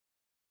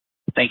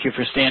Thank you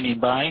for standing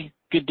by.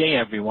 Good day,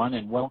 everyone,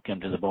 and welcome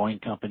to The Boeing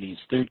Company's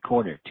third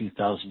quarter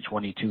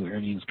 2022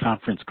 earnings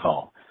conference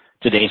call.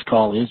 Today's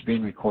call is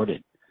being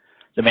recorded.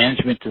 The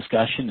management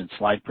discussion and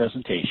slide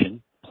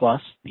presentation,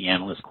 plus the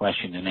analyst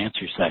question and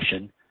answer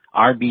session,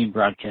 are being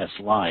broadcast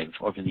live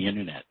over the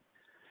Internet.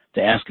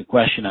 To ask a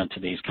question on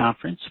today's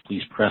conference,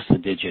 please press the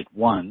digit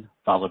 1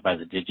 followed by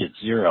the digit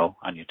 0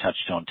 on your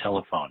touchtone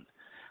telephone.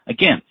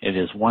 Again, it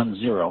is 10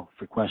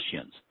 for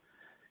questions.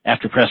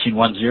 After pressing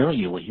 10,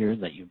 you will hear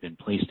that you've been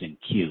placed in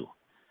queue.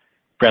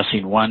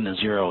 Pressing 10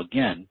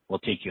 again will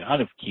take you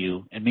out of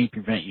queue and may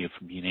prevent you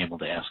from being able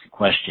to ask a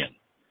question.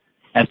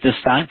 At this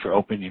time, for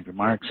opening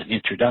remarks and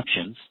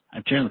introductions,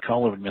 I'm turning the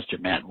call over to Mr.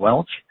 Matt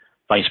Welch,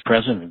 Vice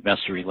President of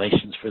Investor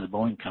Relations for The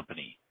Boeing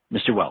Company.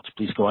 Mr. Welch,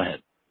 please go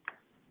ahead.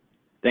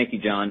 Thank you,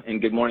 John,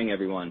 and good morning,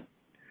 everyone.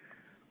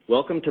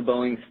 Welcome to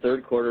Boeing's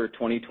third quarter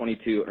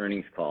 2022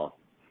 earnings call.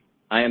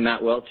 I am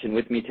Matt Welch, and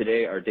with me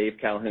today are Dave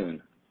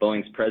Calhoun,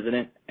 Boeing's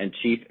President and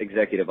Chief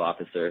Executive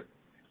Officer,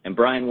 and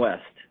Brian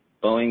West,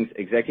 Boeing's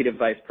Executive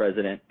Vice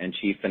President and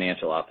Chief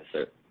Financial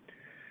Officer.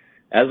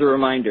 As a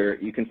reminder,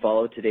 you can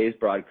follow today's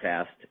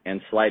broadcast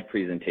and slide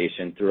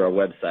presentation through our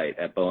website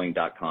at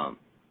boeing.com.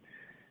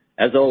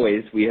 As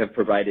always, we have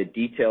provided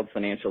detailed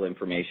financial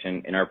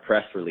information in our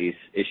press release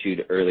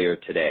issued earlier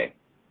today.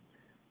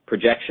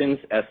 Projections,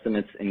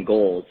 estimates, and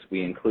goals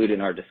we include in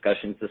our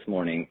discussions this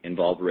morning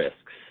involve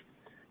risks,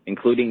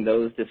 including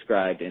those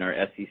described in our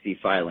SEC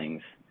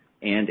filings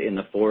and in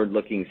the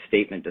forward-looking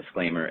statement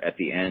disclaimer at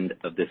the end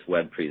of this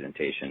web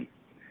presentation.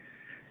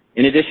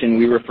 In addition,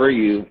 we refer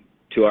you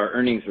to our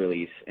earnings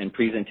release and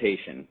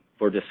presentation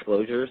for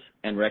disclosures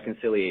and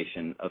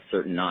reconciliation of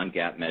certain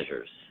non-GAAP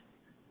measures.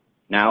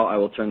 Now I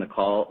will turn the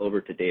call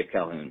over to Dave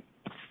Calhoun.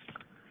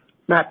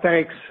 Matt,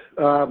 thanks.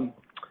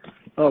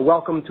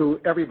 Welcome to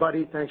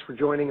everybody. Thanks for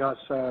joining us.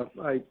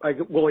 I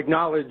will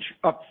acknowledge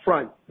up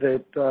front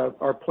that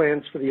our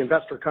plans for the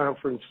investor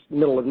conference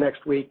middle of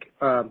next week,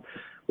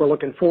 we're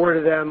looking forward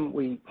to them.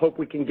 We hope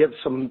we can give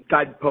some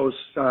guideposts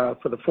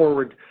for the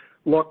forward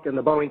look in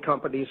the Boeing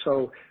Company.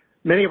 So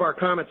many of our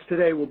comments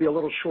today will be a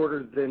little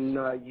shorter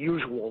than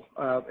usual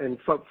and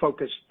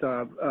focused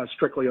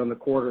strictly on the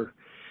quarter.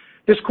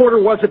 This quarter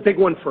was a big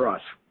one for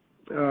us.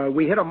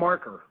 We hit a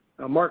marker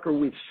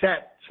we've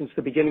set since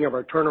the beginning of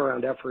our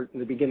turnaround effort in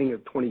the beginning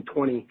of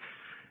 2020,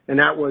 and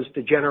that was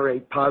to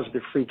generate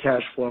positive free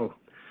cash flow.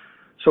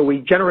 So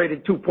we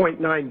generated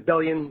 $2.9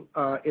 billion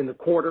in the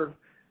quarter.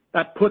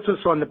 That puts us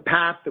on the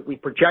path that we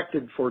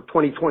projected for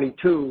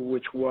 2022,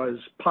 which was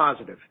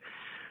positive.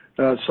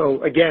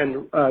 So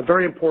again, a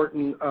very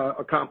important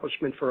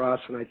accomplishment for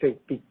us, and I think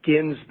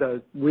begins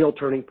the real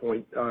turning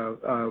point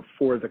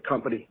for the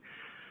company.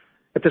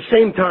 At the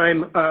same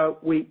time,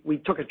 we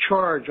took a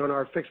charge on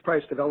our fixed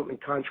price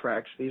development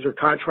contracts. These are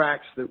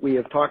contracts that we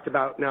have talked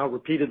about now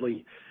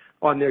repeatedly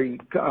on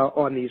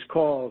these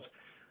calls.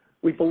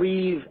 We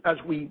believe, as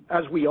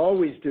we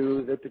always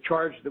do, that the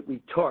charge that we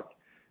took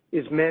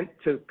is meant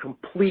to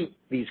complete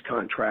these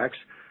contracts,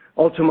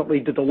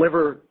 ultimately to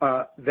deliver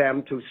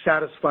them to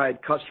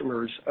satisfied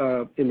customers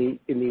in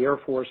the Air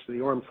Force, the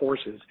Armed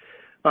Forces.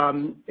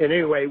 And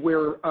anyway,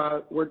 we're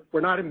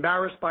not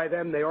embarrassed by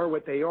them. They are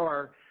what they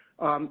are.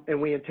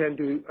 And we intend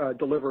to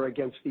deliver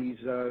against these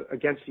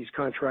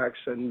contracts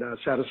and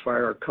satisfy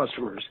our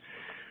customers.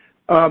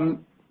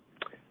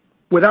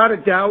 Without a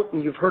doubt,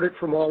 and you've heard it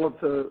from all of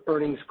the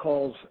earnings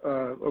calls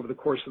over the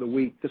course of the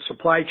week, the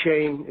supply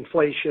chain,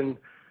 inflation,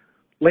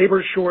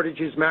 labor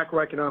shortages,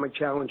 macroeconomic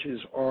challenges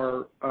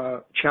are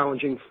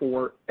challenging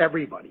for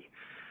everybody.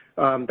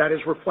 That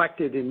is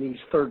reflected in these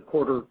third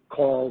quarter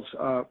calls.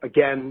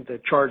 Again, the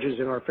charges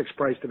in our fixed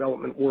price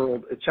development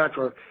world, et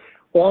cetera.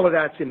 All of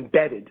that's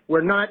embedded.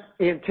 We're not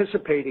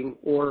anticipating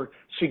or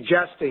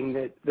suggesting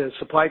that the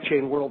supply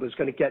chain world is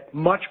going to get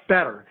much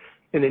better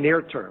in the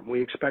near term.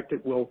 We expect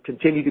it will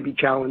continue to be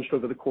challenged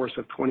over the course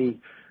of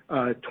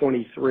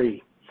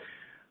 2023.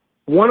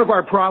 One of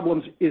our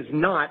problems is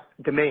not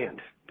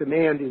demand.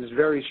 Demand is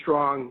very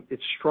strong.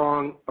 It's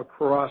strong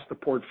across the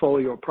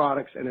portfolio of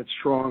products, and it's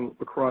strong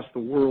across the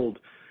world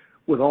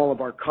with all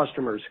of our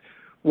customers.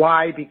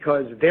 Why?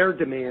 Because their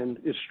demand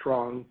is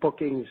strong.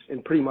 Bookings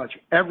in pretty much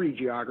every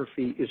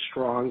geography is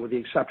strong, with the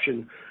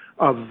exception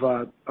of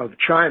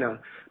China.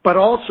 But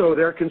also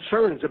there are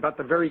concerns about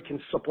the very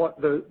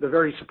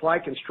supply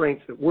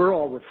constraints that we're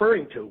all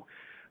referring to,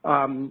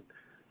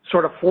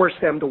 sort of force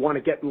them to want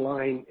to get in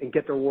line and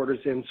get their orders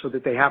in so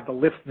that they have the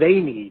lift they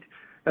need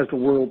as the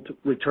world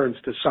returns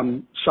to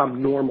some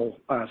normal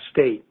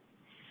state.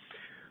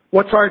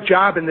 What's our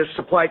job in this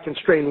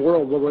supply-constrained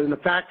world? Well, in the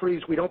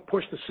factories, we don't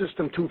push the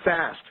system too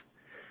fast.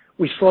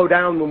 We slow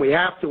down when we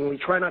have to, and we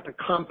try not to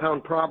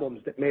compound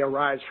problems that may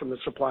arise from the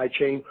supply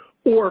chain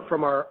or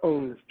from our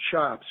own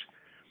shops.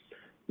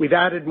 We've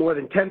added more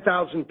than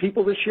 10,000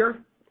 people this year,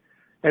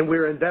 and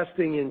we're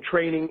investing in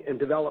training and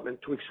development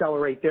to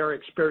accelerate their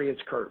experience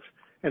curve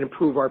and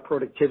improve our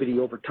productivity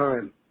over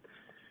time.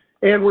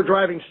 And we're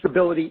driving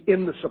stability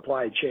in the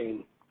supply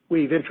chain.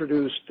 We've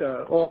introduced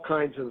all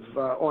kinds of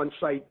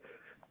on-site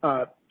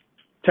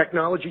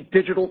technology,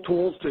 digital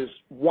tools to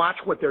watch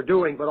what they're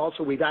doing, but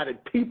also we've added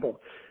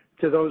people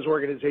to those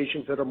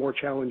organizations that are more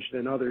challenged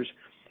than others,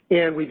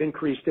 and we've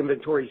increased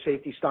inventory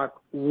safety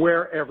stock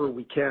wherever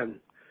we can.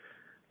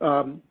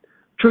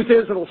 Truth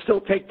is, it'll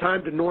still take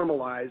time to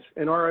normalize,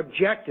 and our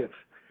objective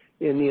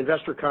in the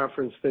investor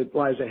conference that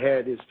lies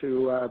ahead is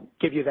to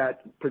give you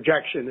that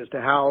projection as to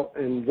how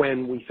and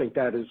when we think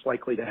that is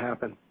likely to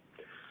happen.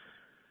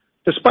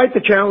 Despite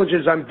the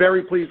challenges, I'm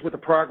very pleased with the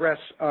progress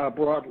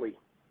broadly.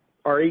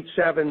 Our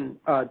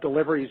 787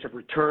 deliveries have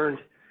returned.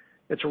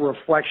 It's a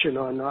reflection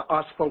on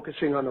us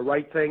focusing on the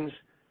right things.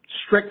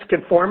 Strict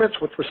conformance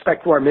with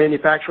respect to our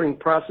manufacturing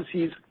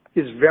processes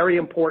is very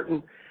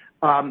important.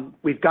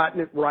 We've gotten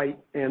it right,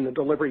 and the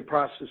delivery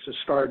process has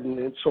started,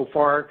 and so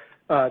far,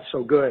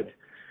 so good.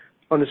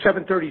 On the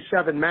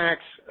 737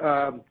 MAX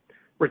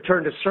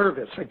return to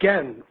service,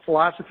 again,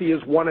 philosophy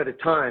is one at a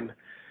time.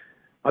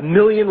 1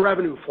 million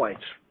revenue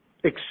flights,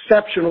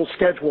 exceptional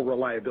schedule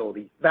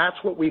reliability. That's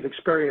what we've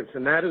experienced,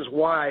 and that is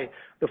why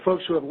the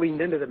folks who have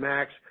leaned into the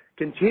MAX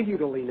continue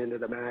to lean into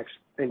the MAX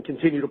and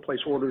continue to place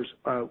orders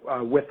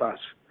with us.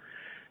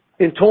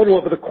 In total,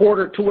 over the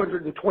quarter,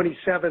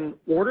 227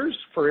 orders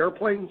for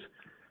airplanes,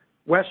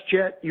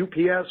 WestJet,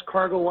 UPS,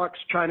 Cargolux,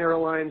 China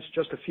Airlines,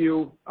 just a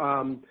few.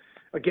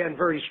 Again,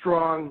 very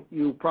strong.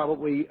 You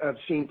probably have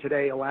seen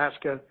today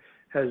Alaska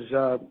has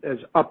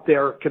upped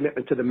their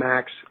commitment to the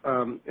MAX,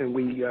 and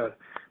we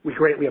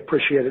greatly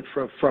appreciate it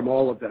from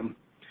all of them.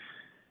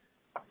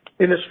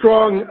 In a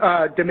strong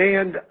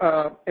demand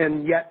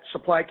and yet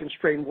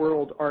supply-constrained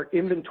world, our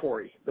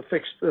inventory, the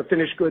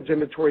finished goods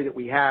inventory that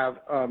we have,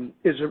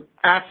 is an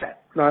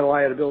asset, not a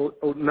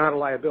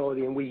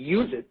liability, and we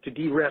use it to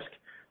de-risk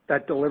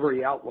that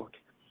delivery outlook.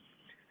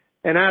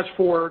 And as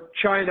for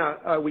China,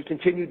 we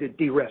continue to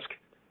de-risk.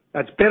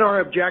 That's been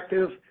our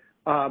objective.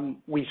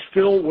 We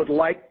still would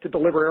like to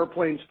deliver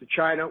airplanes to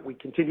China. We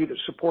continue to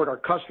support our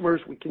customers.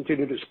 We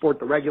continue to support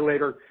the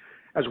regulator.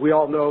 As we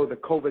all know, the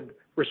COVID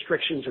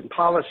restrictions and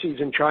policies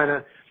in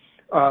China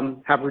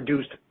have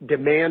reduced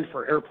demand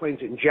for airplanes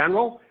in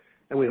general,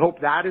 and we hope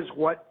that is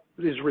what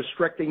is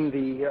restricting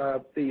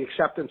the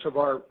acceptance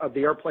of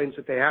the airplanes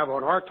that they have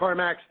on our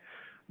tarmacs.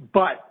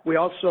 But we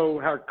also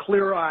are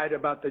clear-eyed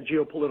about the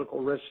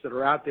geopolitical risks that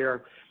are out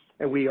there,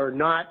 and we are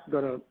not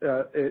going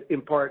to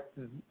impart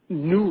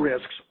new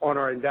risks on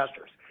our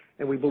investors.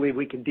 And we believe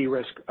we can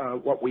de-risk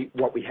what we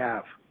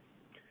have.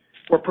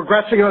 We're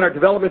progressing on our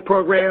development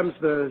programs,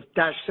 the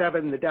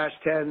 -7, the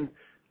 -10,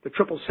 the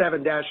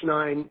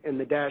 777-9, and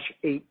the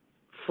 -8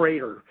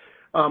 freighter.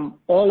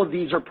 All of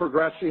these are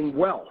progressing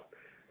well.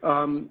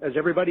 As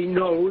everybody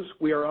knows,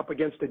 we are up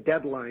against a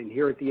deadline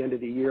here at the end of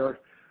the year.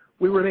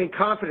 We remain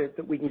confident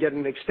that we can get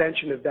an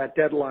extension of that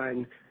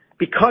deadline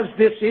because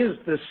this is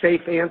the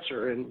safe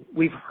answer. And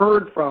we've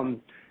heard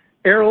from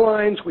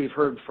airlines, we've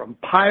heard from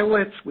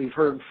pilots, we've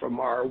heard from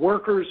our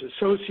workers,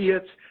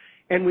 associates,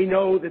 and we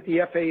know that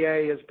the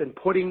FAA has been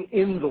putting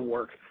in the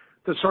work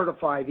to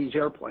certify these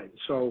airplanes.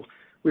 So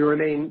we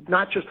remain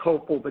not just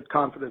hopeful, but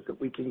confident that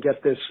we can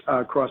get this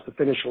across the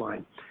finish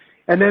line.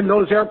 And then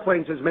those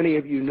airplanes, as many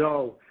of you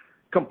know,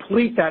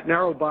 complete that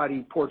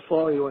narrow-body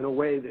portfolio in a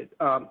way that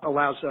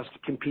allows us to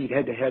compete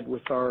head-to-head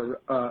with our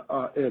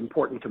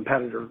important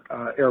competitor,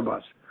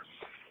 Airbus.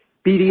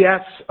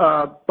 BDS,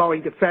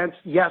 Boeing Defense,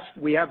 yes,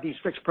 we have these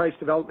fixed-price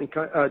development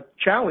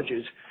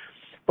challenges,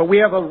 but we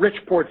have a rich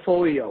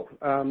portfolio.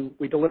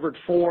 We delivered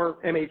 4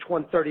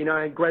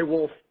 MH-139 Grey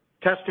Wolf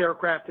test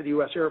aircraft to the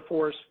U.S. Air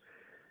Force.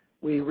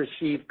 We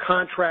received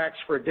contracts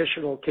for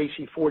additional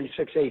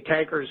KC-46A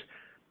tankers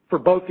for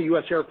both the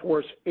U.S. Air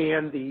Force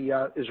and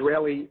the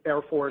Israeli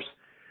Air Force.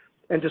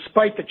 And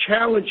despite the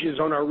challenges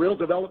on our real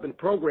development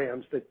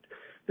programs,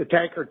 the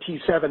tanker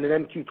T-7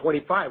 and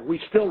MQ-25, we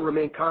still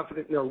remain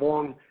confident in their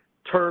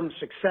long-term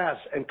success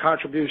and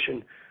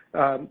contribution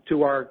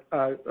to our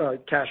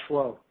cash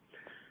flow.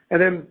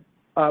 And then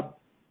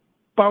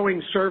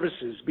Boeing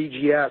Services,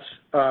 BGS,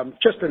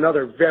 just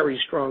another very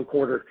strong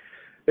quarter.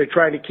 They're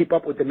trying to keep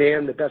up with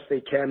demand the best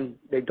they can.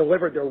 They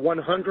delivered their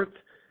 100th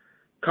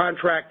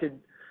contracted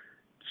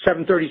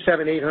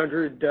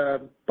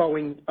 737-800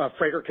 Boeing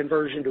freighter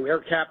conversion to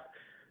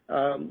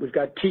AerCap. We've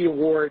got key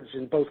awards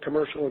in both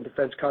commercial and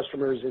defense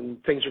customers,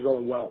 and things are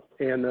going well,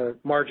 and the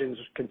margins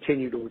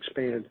continue to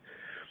expand.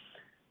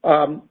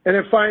 And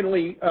then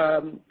finally,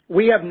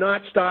 we have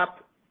not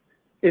stopped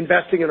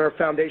investing in our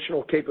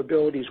foundational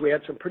capabilities. We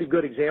had some pretty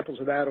good examples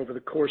of that over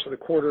the course of the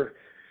quarter.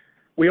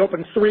 We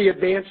opened 3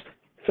 advanced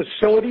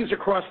facilities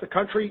across the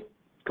country: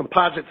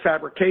 composite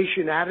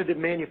fabrication, additive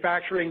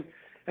manufacturing,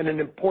 and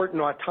an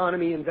important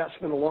autonomy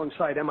investment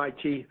alongside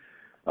MIT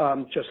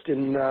just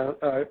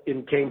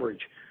in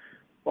Cambridge.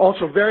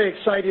 Also very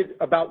excited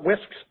about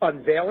Wisk's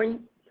unveiling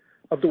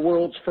of the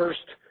world's first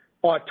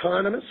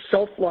autonomous,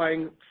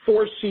 self-flying,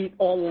 4-seat,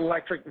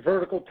 all-electric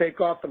vertical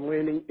takeoff and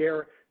landing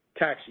air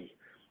taxi.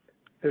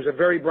 There's a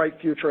very bright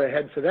future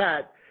ahead for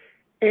that.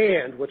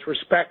 And with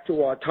respect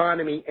to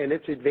autonomy and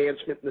its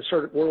advancement in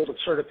the world of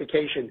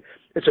certification,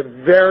 it's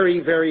a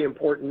very, very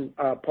important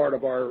part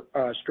of our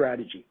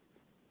strategy.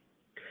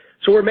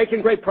 We're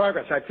making great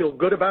progress. I feel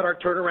good about our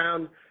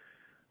turnaround.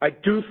 I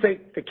do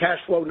think the cash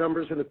flow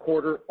numbers in the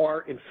quarter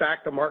are, in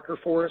fact, a marker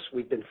for us.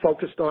 We've been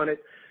focused on it.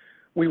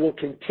 We will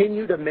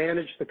continue to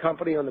manage the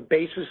company on the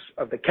basis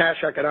of the cash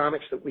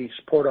economics that we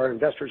support our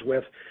investors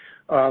with,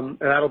 and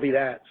that'll be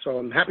that.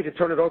 I'm happy to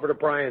turn it over to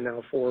Brian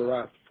now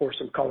for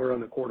some color on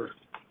the quarter.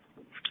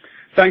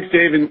 Thanks,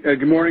 Dave, and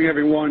good morning,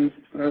 everyone.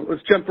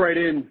 Let's jump right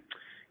in.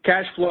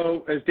 Cash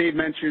flow, as Dave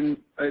mentioned,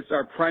 is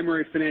our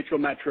primary financial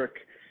metric,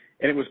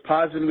 and it was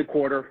positive in the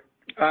quarter.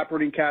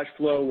 Operating cash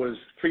flow was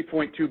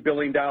 $3.2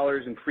 billion,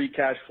 and free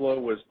cash flow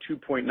was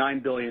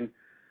 $2.9 billion,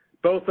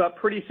 both up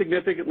pretty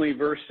significantly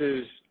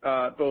versus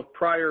both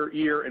prior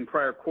year and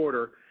prior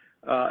quarter,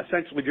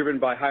 essentially driven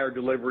by higher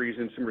deliveries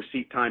and some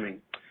receipt timing.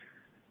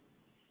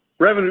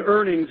 Revenue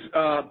earnings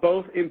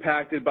both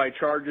impacted by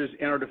charges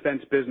in our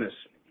defense business,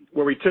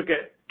 where we took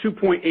a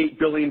 $2.8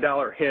 billion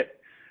hit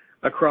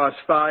across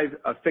 5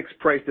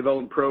 fixed-price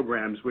development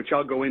programs, which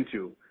I'll go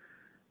into.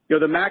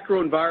 The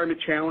macro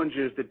environment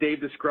challenges that Dave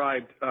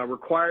described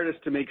required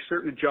us to make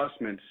certain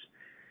adjustments,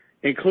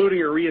 including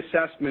a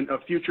reassessment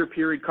of future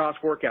period cost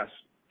forecasts.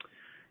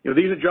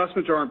 These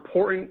adjustments are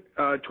important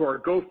to our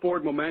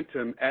go-forward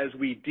momentum as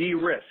we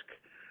de-risk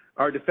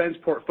our defense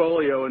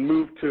portfolio and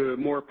move to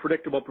more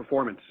predictable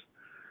performance.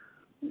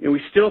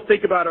 We still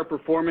think about our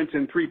performance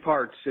in 3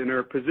 parts and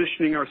are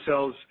positioning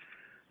ourselves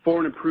for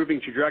an improving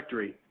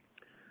trajectory.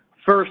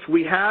 First,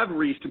 we have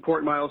reached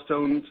important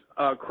milestones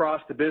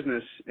across the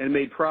business and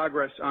made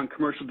progress on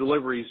commercial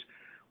deliveries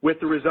with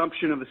the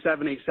resumption of the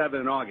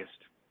 787 in August.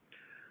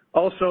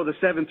 Also, the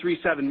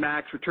 737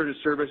 MAX return to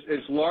service is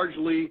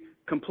largely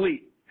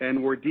complete,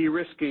 and we're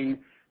de-risking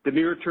the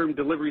near-term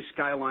delivery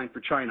skyline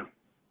for China.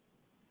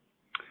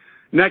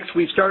 Next,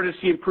 we've started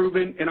to see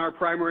improvement in our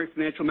primary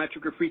financial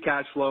metric of free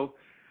cash flow.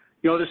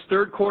 This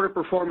third quarter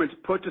performance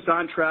puts us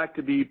on track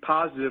to be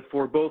positive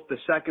for both the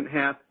second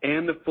half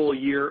and the full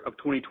year of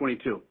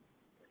 2022.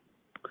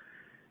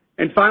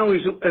 And finally,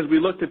 as we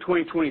look to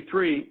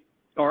 2023,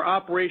 our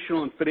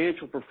operational and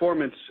financial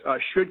performance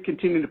should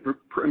continue to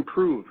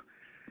improve.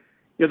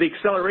 The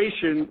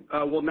acceleration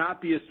will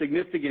not be as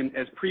significant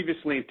as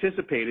previously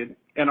anticipated,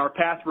 and our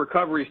path to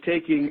recovery is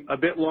taking a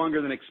bit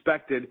longer than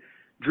expected,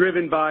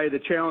 driven by the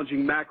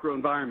challenging macro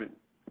environment.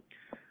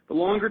 The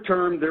longer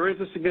term, there is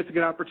a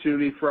significant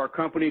opportunity for our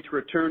company to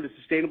return to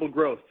sustainable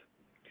growth.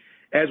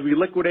 As we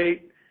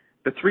liquidate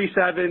the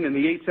 737 and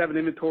the 787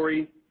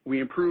 inventory,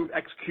 we improve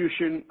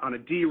execution on a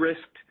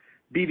de-risked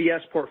BDS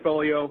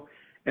portfolio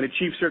and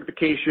achieve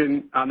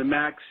certification on the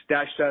MAX,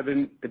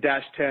 -7, the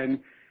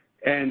 -10,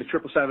 and the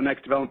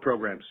 777X development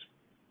programs.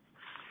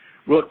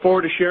 We look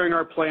forward to sharing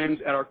our plans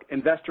at our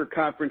investor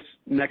conference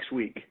next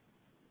week.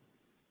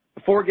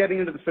 Before getting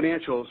into the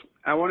financials,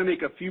 I want to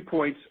make a few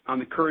points on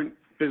the current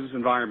business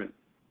environment.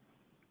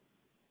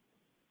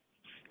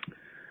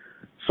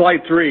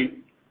 Slide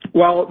 3.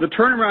 While the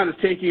turnaround is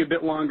taking a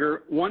bit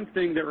longer, one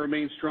thing that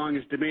remains strong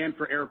is demand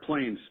for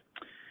airplanes,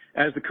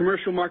 as the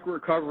commercial market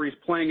recovery is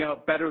playing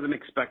out better than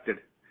expected.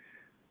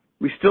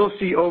 We still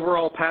see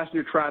overall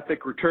passenger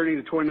traffic returning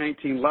to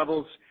 2019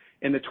 levels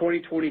in the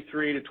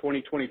 2023 to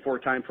 2024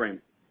 timeframe.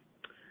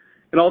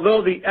 And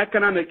although the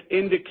economic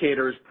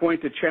indicators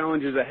point to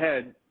challenges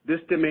ahead,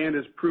 this demand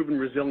has proven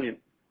resilient.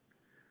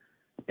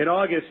 In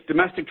August,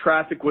 domestic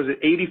traffic was at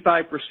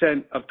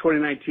 85% of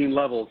 2019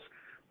 levels,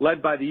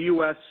 led by the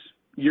U.S.,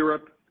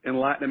 Europe, and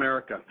Latin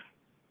America.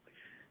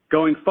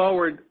 Going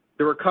forward,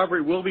 the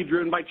recovery will be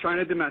driven by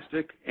China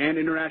domestic and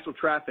international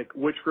traffic,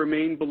 which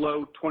remain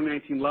below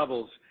 2019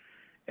 levels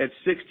at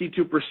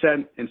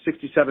 62% and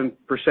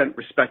 67%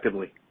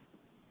 respectively.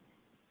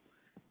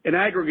 In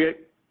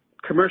aggregate,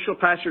 commercial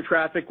passenger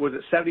traffic was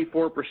at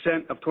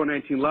 74% of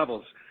 2019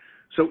 levels.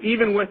 So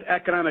even with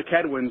economic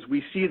headwinds,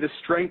 we see the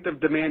strength of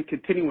demand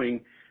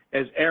continuing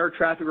as air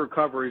traffic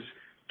recovers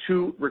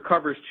to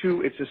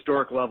its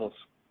historic levels.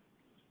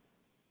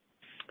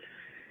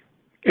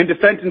 In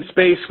defense and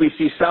space, we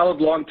see solid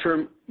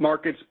long-term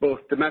markets both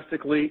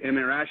domestically and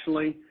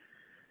internationally.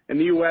 In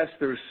the U.S.,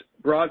 there's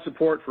broad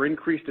support for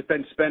increased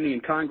defense spending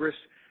in Congress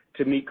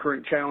to meet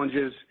current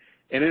challenges.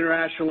 And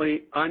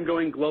internationally,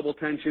 ongoing global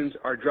tensions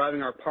are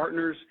driving our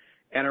partners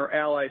and our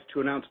allies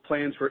to announce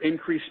plans for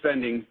increased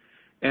spending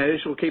and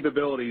additional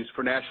capabilities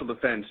for national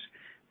defense,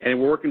 and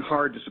we're working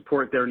hard to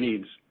support their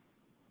needs.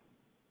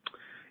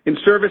 In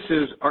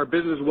services, our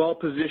business is well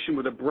positioned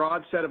with a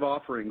broad set of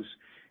offerings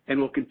and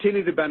will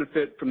continue to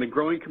benefit from the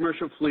growing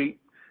commercial fleet,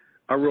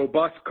 a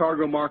robust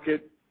cargo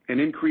market, and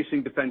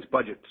increasing defense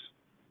budgets.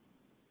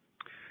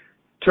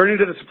 Turning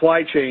to the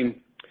supply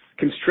chain,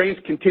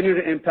 constraints continue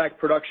to impact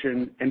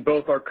production in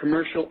both our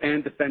commercial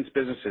and defense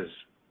businesses.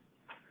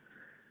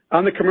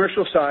 On the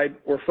commercial side,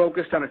 we're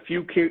focused on a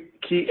few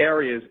key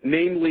areas,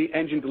 namely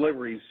engine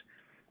deliveries,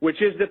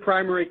 which is the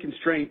primary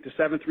constraint to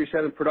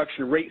 737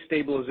 production rate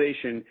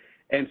stabilization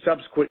and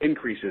subsequent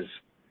increases.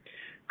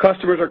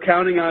 Customers are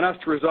counting on us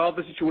to resolve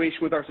the situation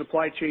with our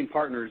supply chain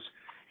partners,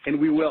 and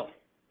we will.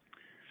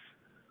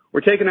 We're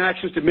taking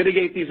actions to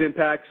mitigate these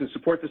impacts and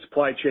support the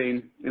supply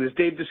chain, and as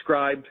Dave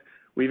described,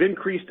 We've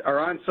increased our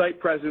on-site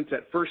presence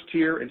at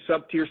first-tier and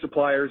sub-tier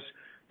suppliers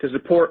to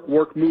support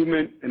work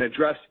movement and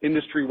address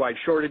industry-wide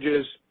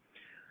shortages.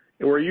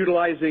 And we're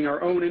utilizing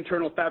our own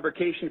internal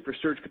fabrication for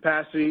surge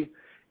capacity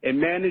and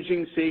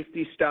managing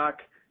safety stock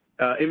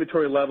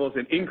inventory levels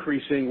and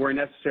increasing where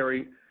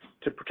necessary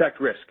to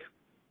protect risk.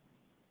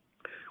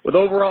 With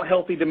overall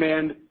healthy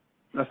demand,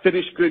 a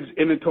finished goods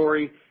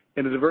inventory,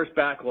 and a diverse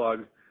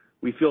backlog,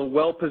 we feel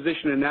well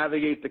positioned to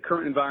navigate the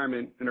current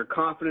environment and are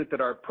confident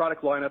that our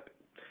product lineup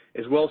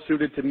is well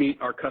suited to meet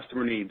our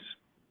customer needs.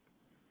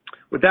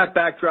 With that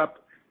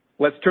backdrop,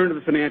 let's turn to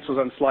the financials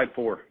on slide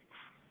 4.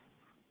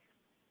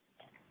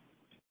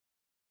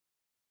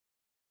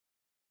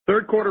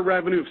 Third quarter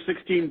revenue of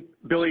 $16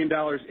 billion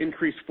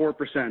increased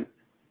 4%.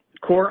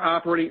 Core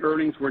operating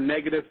earnings were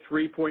negative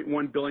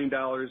 $3.1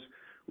 billion,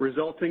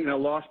 resulting in a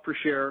loss per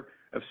share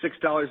of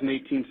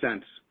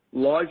 $6.18,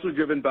 largely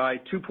driven by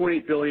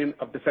 $2.8 billion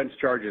of defense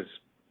charges.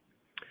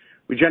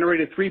 We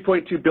generated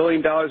 $3.2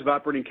 billion of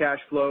operating cash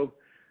flow,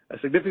 a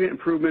significant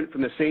improvement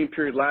from the same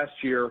period last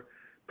year,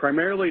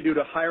 primarily due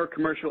to higher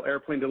commercial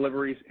airplane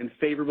deliveries and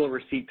favorable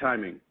receipt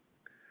timing.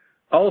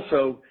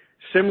 Also,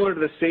 similar to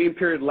the same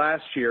period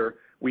last year,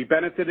 we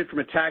benefited from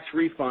a tax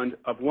refund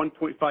of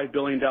 $1.5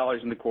 billion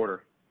in the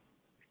quarter.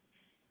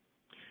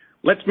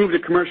 Let's move to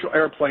commercial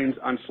airplanes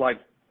on slide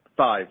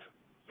 5.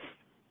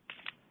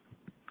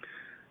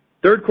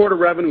 Third quarter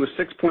revenue was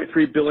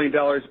 $6.3 billion,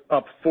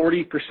 up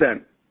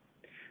 40%,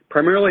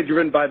 primarily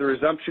driven by the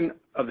resumption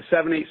of the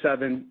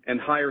 787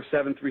 and higher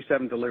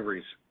 737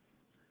 deliveries.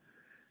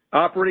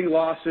 Operating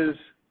losses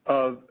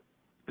of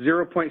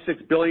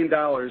 $0.6 billion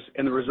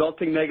and the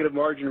resulting negative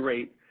margin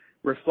rate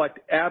reflect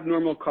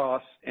abnormal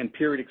costs and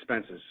period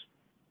expenses.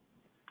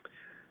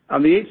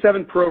 On the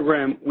 87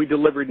 program, we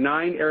delivered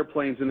 9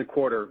 airplanes in the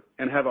quarter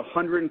and have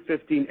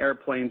 115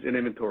 airplanes in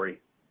inventory.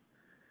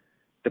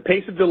 The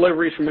pace of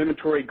deliveries from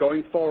inventory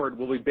going forward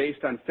will be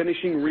based on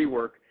finishing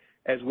rework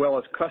as well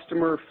as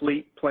customer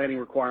fleet planning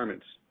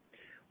requirements.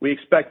 We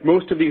expect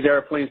most of these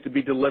airplanes to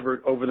be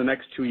delivered over the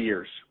next 2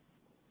 years.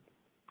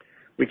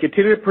 We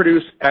continue to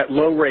produce at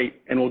low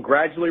rate and will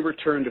gradually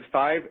return to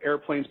 5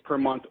 airplanes per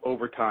month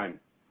over time.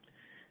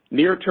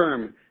 Near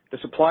term, the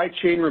supply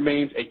chain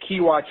remains a key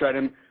watch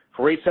item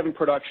for 87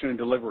 production and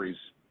deliveries.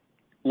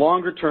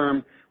 Longer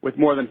term, with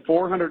more than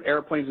 400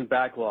 airplanes in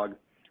backlog,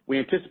 we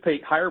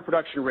anticipate higher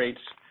production rates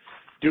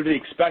due to the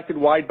expected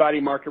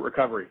wide-body market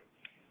recovery.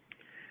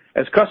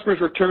 As customers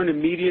return to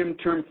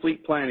medium-term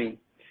fleet planning,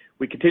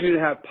 we continue to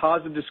have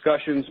positive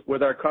discussions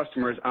with our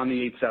customers on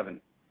the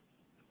 87.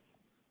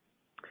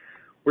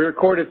 We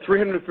recorded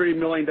 $330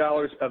 million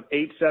of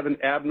 87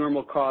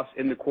 abnormal costs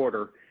in the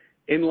quarter,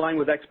 in line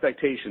with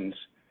expectations,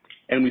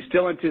 and we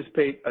still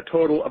anticipate a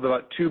total of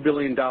about $2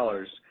 billion,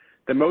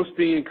 the most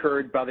being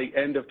incurred by the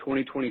end of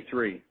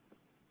 2023.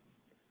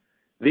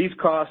 These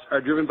costs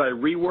are driven by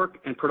rework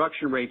and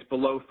production rates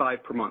below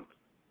 5 per month.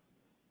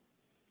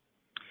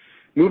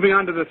 Moving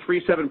on to the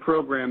 37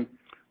 program,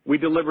 we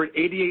delivered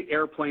 88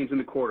 airplanes in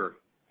the quarter,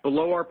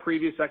 below our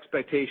previous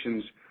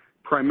expectations,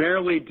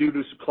 primarily due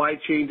to supply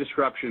chain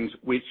disruptions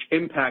which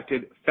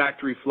impacted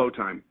factory flow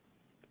time.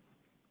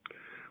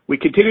 We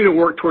continue to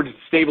work towards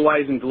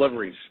stabilizing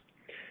deliveries.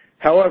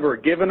 However,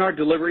 given our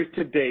deliveries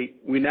to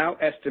date, we now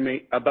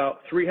estimate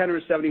about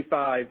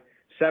 375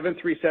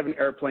 737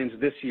 airplanes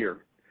this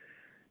year.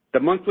 The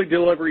monthly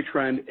delivery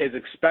trend is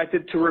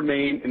expected to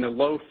remain in the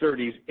low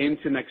 30s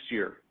into next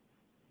year.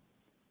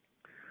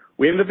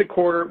 We ended the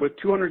quarter with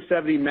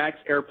 270 MAX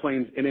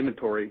airplanes in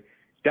inventory,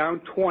 down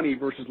 20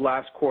 versus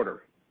last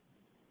quarter.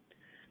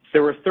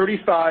 There were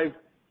 35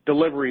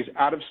 deliveries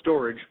out of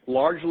storage,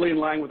 largely in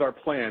line with our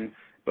plan,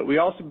 but we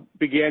also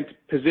began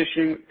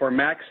positioning for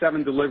MAX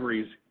 7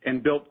 deliveries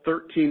and built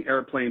 13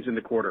 airplanes in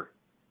the quarter.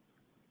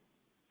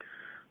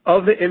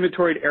 Of the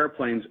inventoried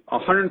airplanes,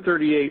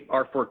 138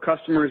 are for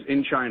customers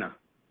in China.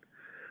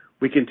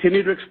 We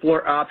continue to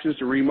explore options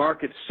to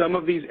remarket some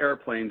of these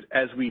airplanes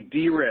as we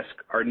de-risk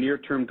our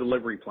near-term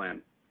delivery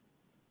plan.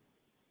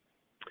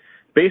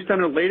 Based on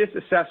our latest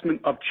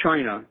assessment of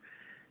China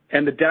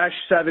and the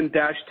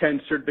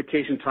 -7-10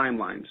 certification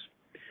timelines,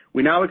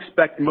 we now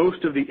expect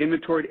most of the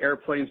inventoried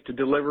airplanes to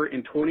deliver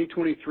in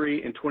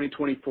 2023 and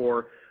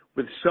 2024,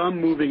 with some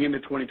moving into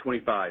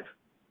 2025.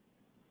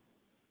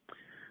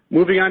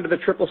 Moving on to the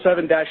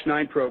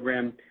 777-9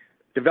 program,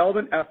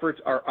 development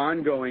efforts are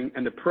ongoing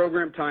and the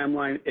program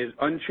timeline is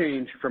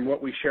unchanged from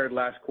what we shared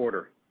last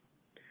quarter.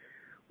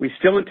 We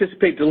still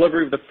anticipate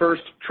delivery of the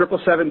first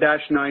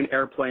 777-9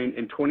 airplane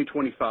in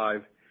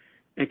 2025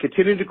 and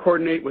continue to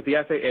coordinate with the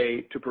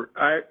FAA to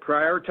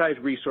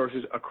prioritize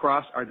resources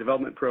across our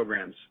development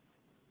programs.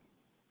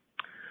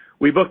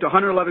 We booked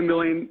 $111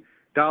 million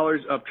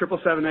of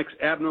 777X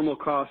abnormal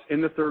costs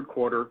in the third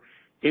quarter,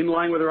 in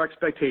line with our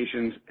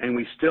expectations, and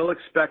we still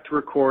expect to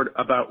record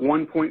about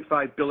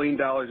 $1.5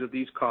 billion of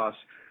these costs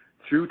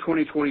through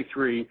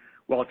 2023,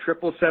 while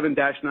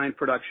 777-9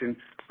 production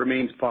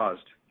remains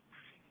paused.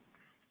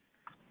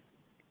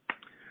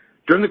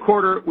 During the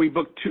quarter, we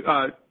booked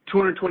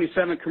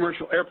 227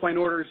 commercial airplane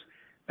orders,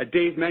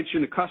 Dave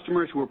mentioned the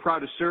customers who we're proud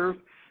to serve.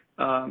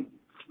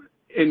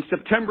 In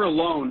September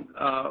alone,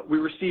 we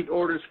received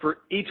orders for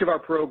each of our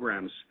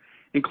programs,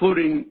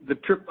 including the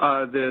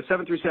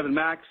 737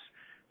 MAX,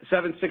 the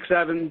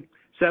 767,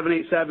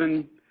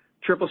 787,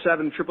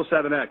 777,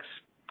 777X.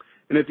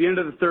 And at the end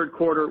of the third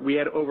quarter, we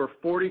had over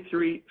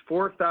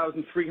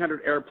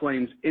 4,300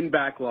 airplanes in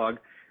backlog,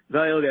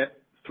 valued at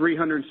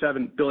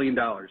 $307 billion.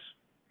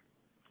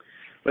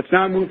 Let's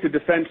now move to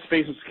Defense,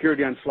 Space, and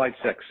Security on slide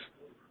 6.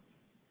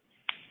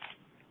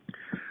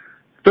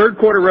 Third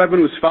quarter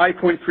revenue was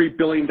 $5.3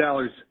 billion,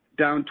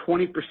 down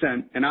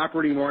 20%, and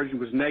operating margin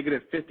was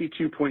negative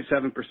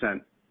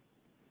 52.7%.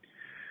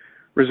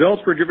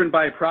 Results were driven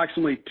by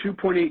approximately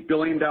 $2.8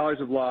 billion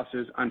of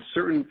losses on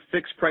certain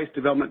fixed-price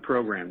development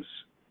programs.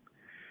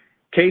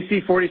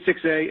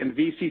 KC-46A and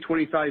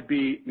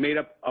VC-25B made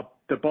up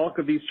the bulk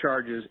of these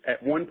charges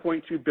at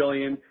 $1.2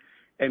 billion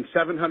and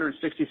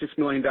 $766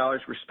 million,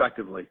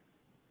 respectively.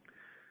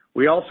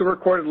 We also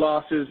recorded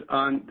losses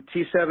on the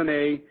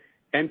T-7A,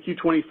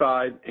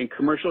 MQ-25, and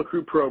commercial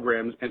crew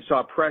programs and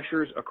saw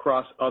pressures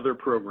across other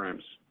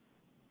programs.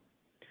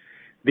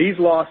 These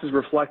losses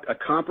reflect a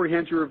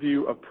comprehensive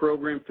review of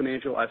program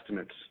financial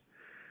estimates.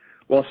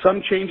 While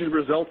some changes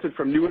resulted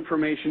from new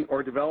information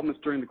or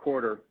developments during the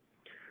quarter,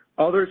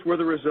 others were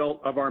the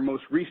result of our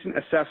most recent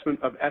assessment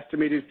of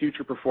estimated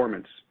future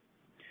performance.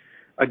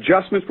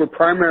 Adjustments were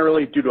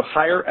primarily due to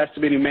higher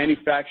estimated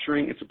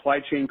manufacturing and supply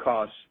chain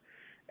costs,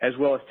 as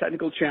well as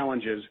technical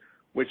challenges,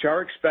 which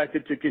are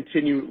expected to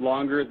continue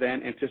longer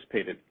than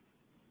anticipated.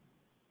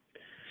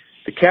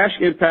 The cash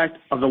impact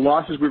of the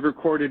losses we've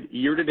recorded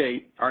year to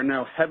date are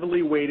now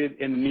heavily weighted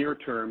in the near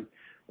term,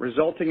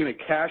 resulting in a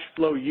cash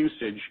flow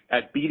usage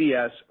at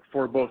BDS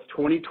for both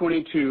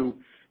 2022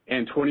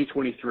 and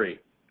 2023.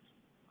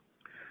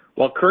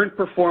 While current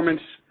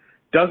performance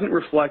doesn't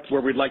reflect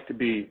where we'd like to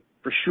be,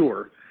 for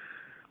sure,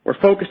 we're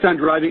focused on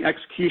driving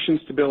execution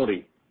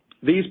stability.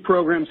 These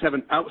programs have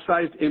an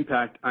outsized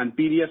impact on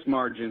BDS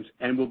margins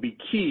and will be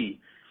key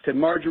to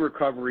margin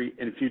recovery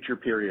in future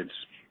periods.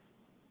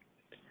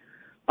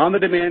 On the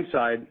demand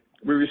side,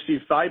 we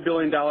received $5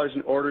 billion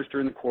in orders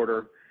during the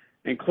quarter,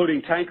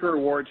 including tanker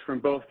awards from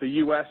both the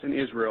U.S. and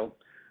Israel,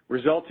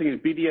 resulting in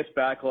BDS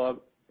backlog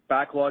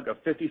of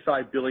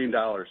 $55 billion.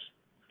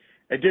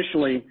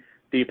 Additionally,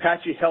 the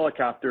Apache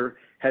helicopter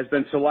has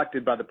been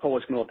selected by the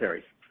Polish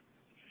military.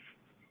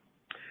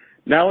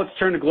 Now let's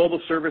turn to Global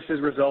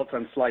Services results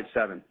on slide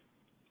 7.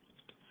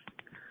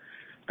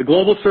 The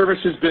Global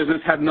Services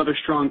business had another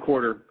strong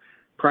quarter,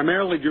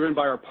 primarily driven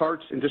by our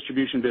parts and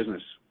distribution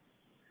business.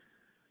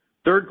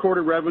 Third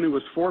quarter revenue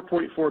was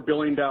 $4.4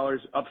 billion,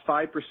 up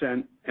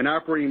 5%, and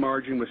operating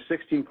margin was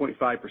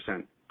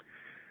 16.5%.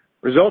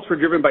 Results were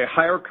driven by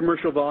higher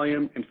commercial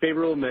volume and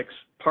favorable mix,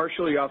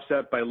 partially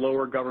offset by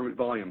lower government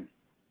volume.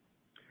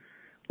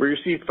 We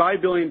received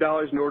 $5 billion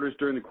in orders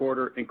during the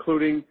quarter,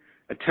 including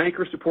a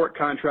tanker support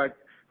contract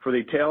for the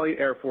Italian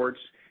Air Force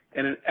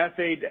and an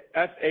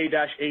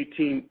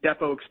FA-18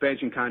 depot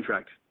expansion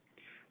contract.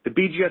 The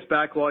BGS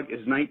backlog is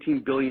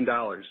 $19 billion.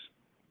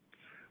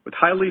 With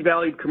highly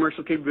valued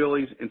commercial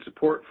capabilities and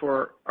support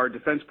for our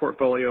defense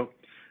portfolio,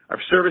 our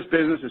service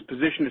business is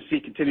positioned to see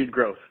continued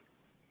growth.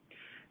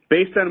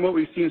 Based on what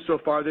we've seen so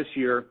far this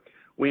year,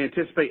 we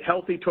anticipate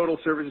healthy total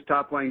services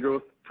top-line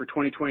growth for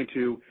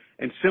 2022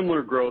 and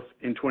similar growth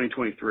in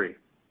 2023.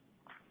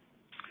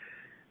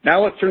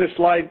 Now let's turn to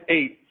slide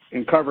 8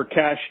 and cover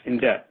cash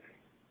and debt.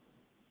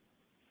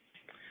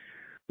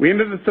 We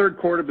ended the third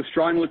quarter with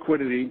strong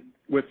liquidity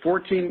with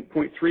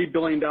 $14.3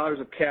 billion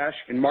of cash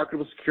and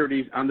marketable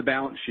securities on the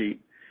balance sheet,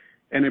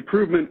 an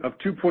improvement of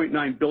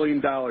 $2.9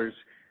 billion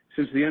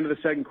since the end of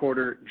the second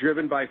quarter,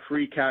 driven by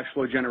free cash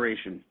flow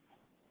generation.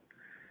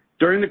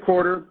 During the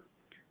quarter,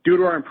 due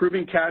to our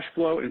improving cash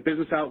flow and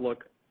business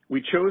outlook,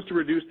 we chose to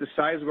reduce the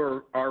size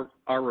of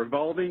our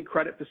revolving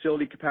credit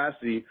facility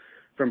capacity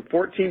from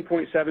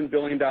 $14.7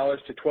 billion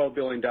to $12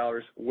 billion,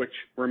 which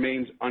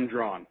remains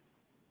undrawn.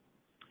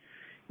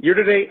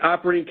 Year-to-date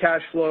operating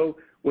cash flow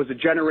was a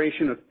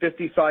generation of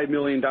 $55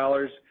 million,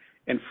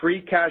 and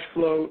free cash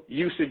flow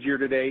usage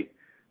year-to-date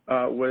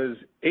was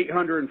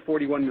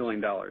 $841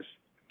 million.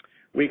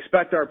 We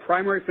expect our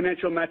primary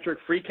financial metric,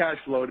 free cash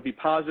flow, to be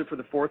positive for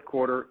the fourth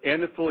quarter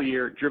and the full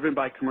year, driven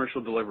by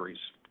commercial deliveries.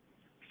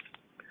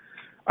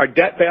 Our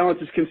debt balance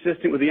is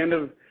consistent with the end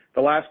of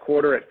the last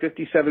quarter at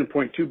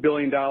 $57.2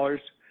 billion.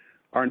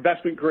 Our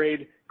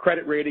investment-grade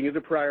credit rating is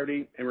a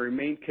priority, and we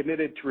remain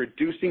committed to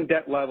reducing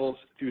debt levels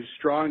through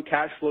strong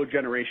cash flow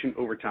generation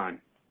over time.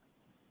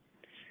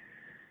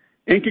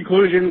 In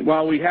conclusion,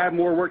 while we have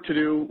more work to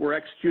do, we're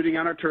executing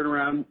on our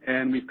turnaround,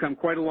 and we've come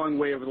quite a long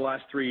way over the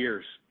last 3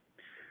 years.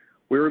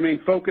 We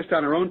remain focused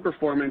on our own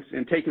performance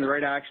and taking the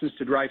right actions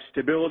to drive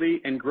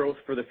stability and growth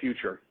for the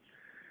future.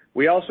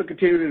 We also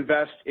continue to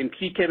invest in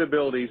key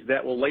capabilities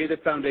that will lay the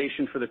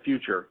foundation for the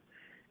future.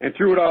 And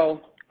through it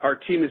all, our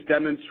team is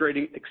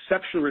demonstrating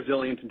exceptional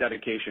resilience and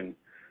dedication.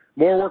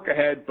 More work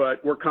ahead,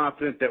 but we're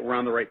confident that we're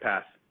on the right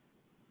path.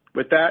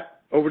 With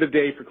that, over to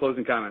Dave for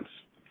closing comments.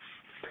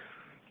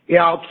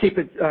 Yeah, I'll keep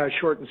it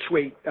short and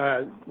sweet.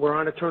 We're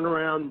on a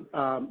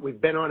turnaround. We've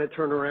been on a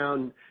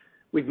turnaround.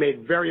 We've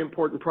made very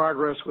important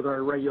progress with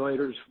our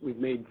regulators. We've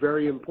made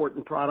very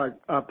important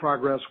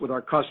progress with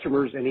our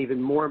customers, and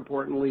even more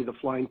importantly, the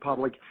flying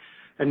public.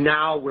 And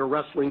now we're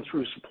wrestling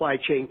through supply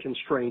chain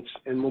constraints.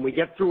 And when we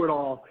get through it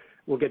all,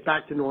 we'll get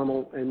back to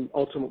normal and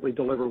ultimately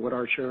deliver what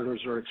our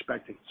shareholders are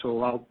expecting.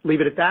 So I'll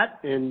leave it at that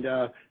and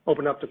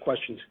open up to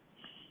questions.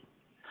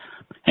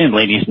 And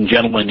ladies and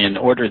gentlemen, in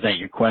order that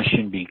your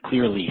question be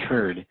clearly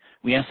heard,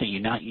 we ask that you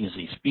not use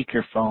a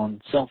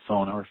speakerphone, cell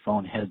phone, or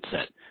phone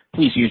headset.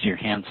 Please use your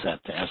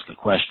handset to ask a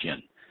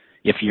question.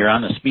 If you're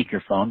on a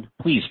speakerphone,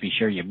 please be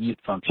sure your mute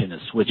function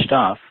is switched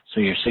off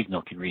so your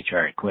signal can reach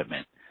our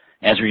equipment.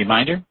 As a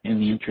reminder, in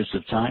the interest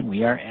of time,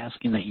 we are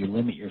asking that you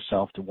limit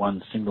yourself to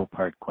one single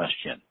part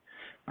question.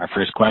 Our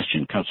first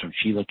question comes from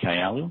Sheila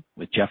Kahyaoglu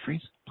with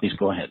Jefferies. Please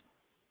go ahead.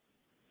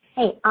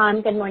 Hey,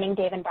 good morning,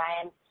 Dave and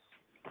Brian.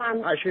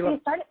 Hi, Sheila.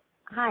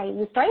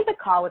 You started the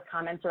call with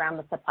comments around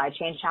the supply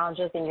chain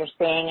challenges and you're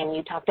seeing, and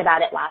you talked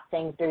about it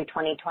lasting through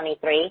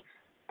 2023.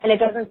 And it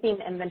doesn't seem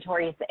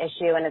inventory is the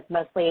issue, and it's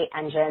mostly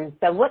engines.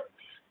 So what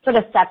sort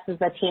of steps is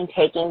the team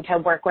taking to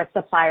work with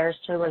suppliers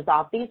to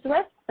resolve these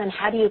risks, and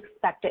how do you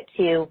expect it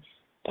to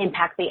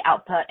impact the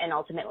output and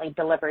ultimately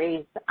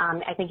deliveries?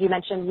 I think you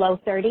mentioned low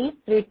 30s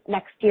through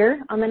next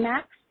year on the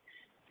MAX.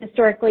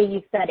 Historically,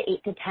 you've said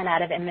 8 to 10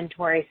 out of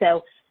inventory.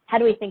 So how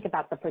do we think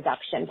about the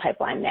production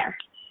pipeline there?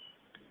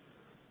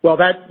 Well,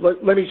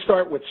 let me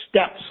start with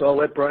steps. I'll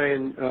let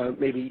Brian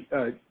maybe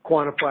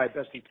quantify it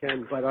best he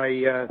can. But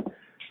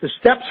the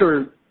steps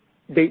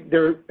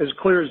they're as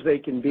clear as they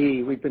can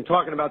be. We've been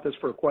talking about this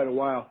for quite a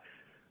while.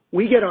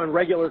 We get on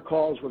regular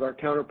calls with our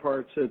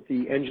counterparts at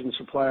the engine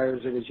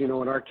suppliers, and as you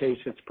know, in our case,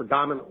 it's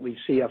predominantly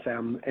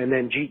CFM and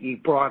then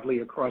GE broadly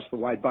across the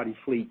wide-body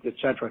fleet, et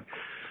cetera.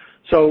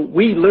 So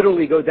we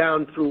literally go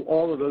down through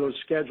all of those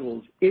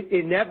schedules. It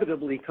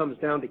inevitably comes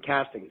down to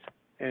castings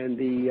and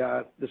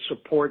the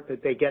support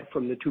that they get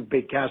from the two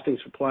big casting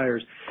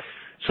suppliers.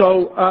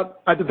 So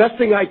the best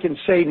thing I can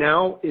say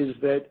now is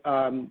that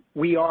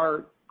we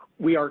are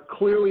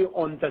clearly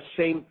on the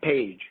same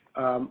page,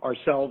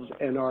 ourselves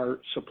and our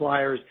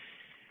suppliers.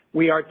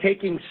 We are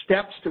taking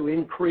steps to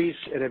increase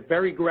in a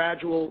very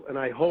gradual and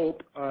I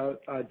hope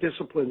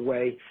disciplined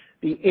way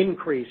the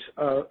increase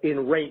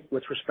in rate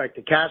with respect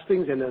to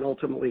castings and then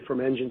ultimately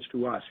from engines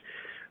to us.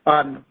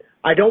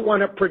 I don't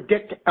want to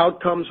predict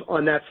outcomes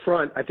on that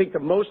front. I think the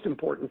most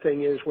important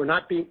thing is we're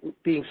not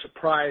being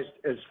surprised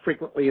as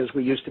frequently as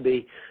we used to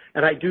be.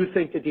 And I do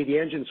think that the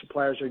engine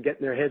suppliers are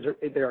getting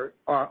their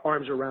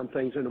arms around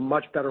things in a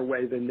much better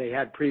way than they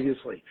had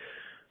previously.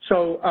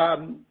 So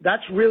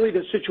that's really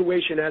the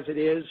situation as it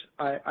is.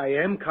 I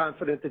am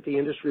confident that the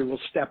industry will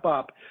step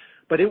up,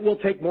 but it will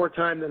take more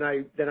time than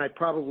I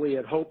probably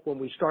had hoped when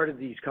we started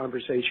these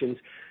conversations.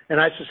 And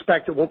I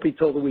suspect it won't be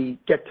till we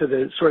get to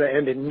the sort of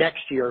end of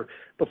next year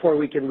before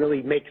we can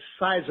really make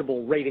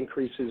sizable rate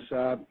increases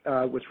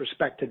with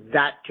respect to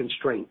that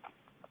constraint.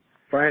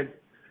 Brian?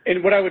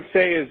 And what I would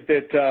say is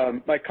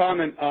that my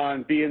comment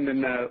on being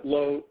in the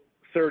low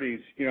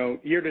 30s,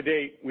 year to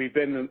date, we've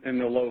been in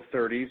the low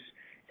 30s.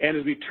 And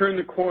as we turn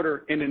the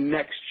quarter into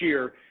next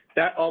year,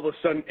 that all of a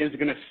sudden is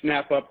going to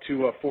snap up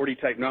to a 40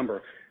 type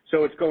number.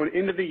 So it's going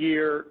into the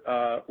year.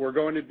 We're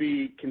going to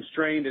be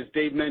constrained, as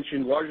Dave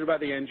mentioned, largely by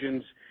the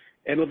engines,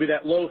 and it'll be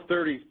that low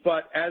 30s.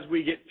 But as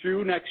we get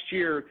through next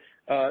year,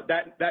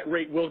 that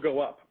rate will go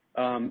up.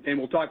 And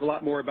we'll talk a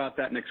lot more about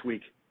that next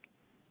week.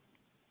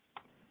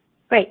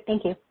 Great.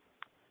 Thank you.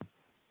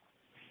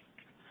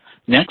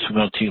 Next,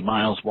 we'll go to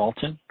Miles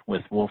Walton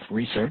with Wolfe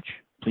Research.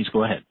 Please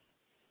go ahead.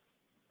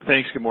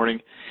 Thanks. Good morning.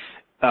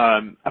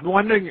 I'm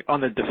wondering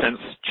on the defense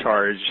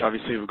charge,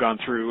 obviously we've gone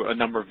through a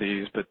number of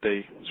these, but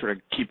they sort of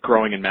keep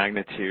growing in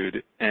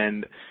magnitude.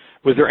 And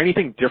was there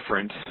anything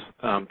different,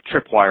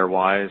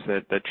 tripwire-wise,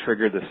 that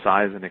triggered the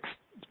size and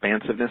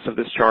expansiveness of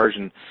this charge?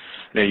 And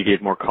I know you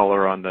gave more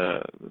color on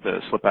the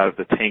slip out of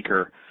the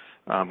tanker,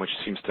 which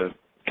seems to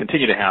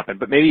continue to happen.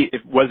 But maybe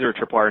was there a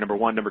tripwire, number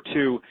one? Number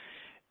two,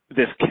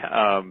 this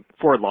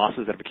forward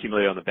losses that have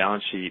accumulated on the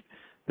balance sheet,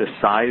 the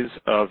size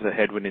of the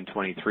headwind in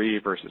 23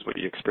 versus what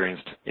you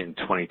experienced in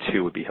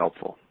 22 would be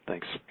helpful.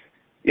 Thanks.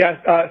 Yeah,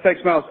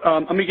 thanks, Miles.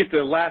 Let me get to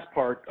the last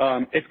part.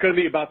 It's going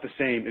to be about the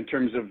same in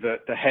terms of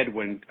the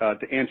headwind,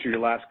 to answer your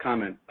last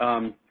comment.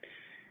 Our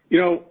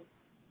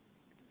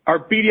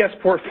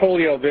BDS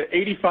portfolio, the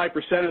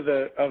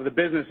 85% of the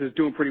business is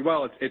doing pretty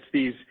well. It's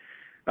these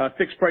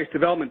fixed price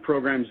development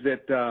programs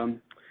that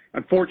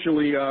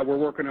unfortunately we're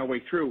working our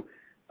way through.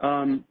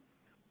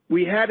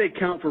 We had to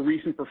account for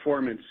recent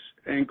performance,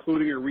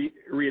 including a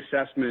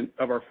reassessment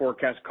of our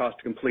forecast cost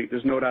to complete.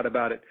 There's no doubt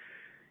about it.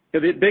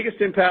 The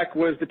biggest impact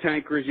was the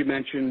tanker, as you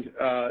mentioned,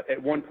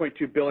 at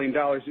 $1.2 billion.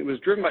 It was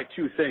driven by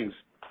two things.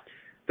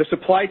 The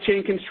supply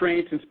chain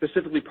constraints and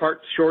specifically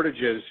part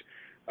shortages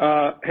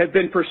have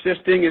been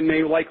persisting, and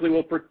they likely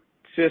will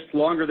persist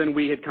longer than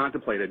we had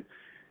contemplated.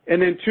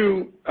 And then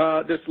two,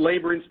 this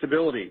labor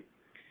instability.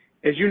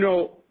 As you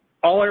know,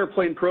 all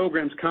airplane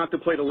programs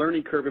contemplate a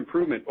learning curve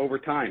improvement over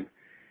time.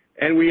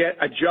 and we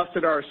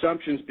adjusted our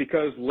assumptions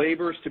because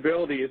labor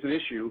stability is an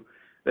issue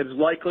that is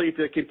likely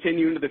to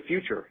continue into the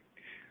future.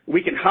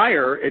 We can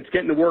hire, it's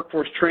getting the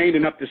workforce trained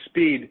and up to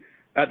speed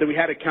that we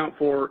had to account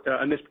for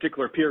in this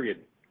particular period.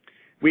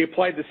 We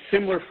applied the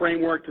similar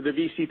framework to the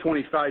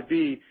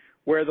VC-25B,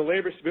 where the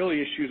labor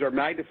stability issues are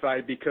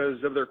magnified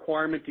because of the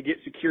requirement to get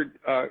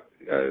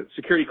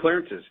security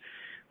clearances.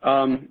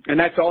 And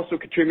that's also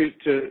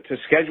contributed to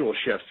schedule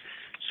shifts.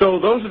 So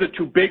those are the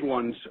two big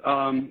ones.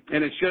 And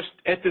it's just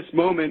at this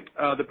moment,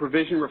 the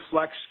provision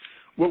reflects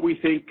what we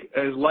think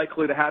is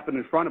likely to happen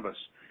in front of us.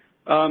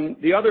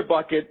 The other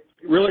bucket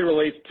really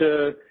relates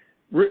to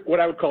what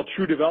I would call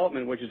true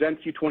development, which is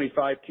MQ-25,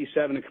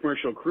 T7, and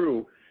commercial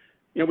crew.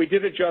 You know, we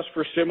did adjust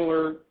for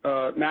similar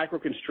macro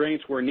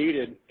constraints where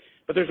needed,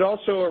 but there's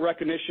also a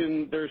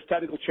recognition there's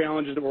technical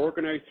challenges that we're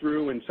working our way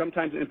through, and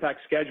sometimes it impacts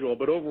schedule.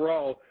 But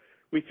overall,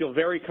 we feel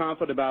very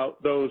confident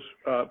about those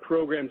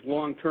programs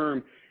long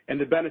term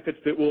and the benefits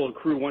that will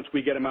accrue once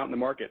we get them out in the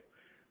market.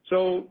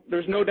 So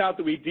there's no doubt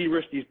that we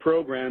de-risk these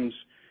programs.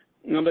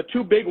 You know, the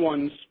two big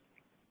ones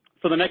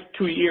for the next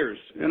 2 years,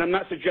 and I'm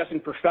not suggesting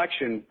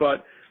perfection,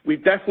 but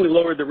we've definitely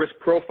lowered the risk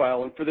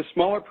profile. And for the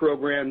smaller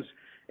programs,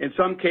 in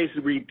some cases,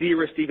 we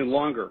de-risked even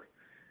longer.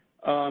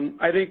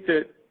 I think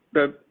that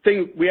the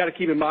thing we ought to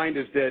keep in mind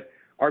is that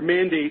our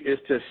mandate is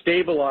to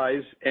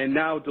stabilize and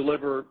now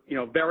deliver, you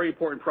know, very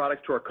important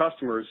products to our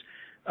customers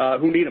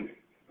who need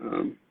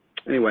them.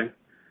 Anyway.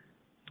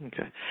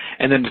 Okay.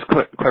 And then just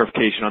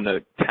clarification on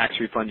the tax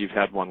refund. You've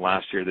had one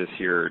last year, this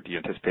year. Do you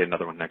anticipate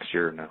another one next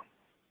year or no?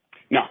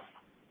 No.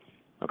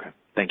 Okay.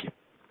 Thank you.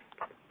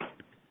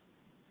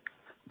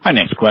 Our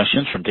next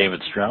question is from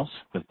David Strauss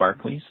with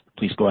Barclays.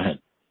 Please go ahead.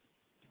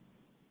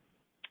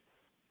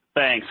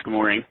 Thanks. Good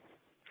morning.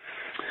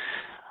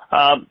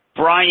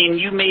 Brian,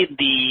 you made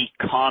the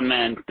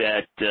comment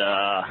that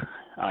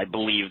I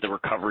believe the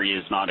recovery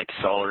is not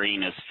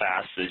accelerating as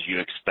fast as you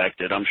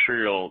expected. I'm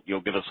sure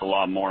you'll give us a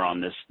lot more on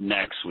this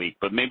next week,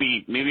 but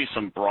maybe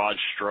some broad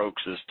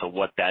strokes as to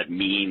what that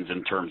means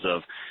in terms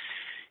of,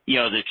 you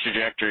know, the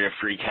trajectory of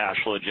free cash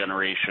flow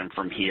generation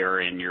from here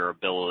and your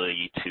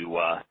ability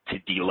to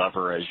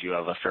delever as you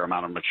have a fair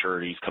amount of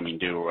maturities coming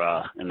due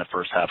in the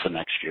first half of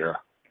next year.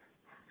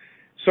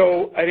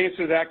 So I'd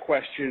answer that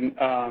question.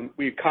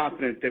 We're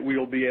confident that we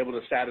will be able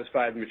to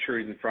satisfy the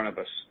maturities in front of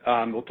us.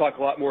 We'll talk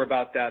a lot more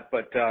about that,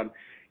 but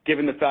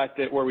given the fact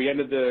that where we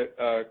ended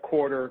the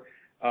quarter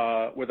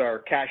with our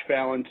cash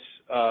balance,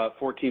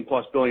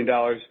 $14+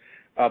 billion,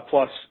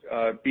 plus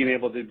being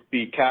able to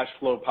be cash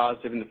flow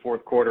positive in the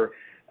fourth quarter,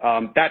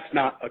 that's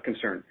not a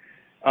concern.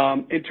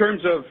 In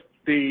terms of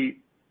the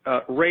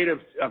rate of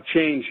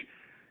change,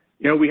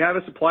 you know, we have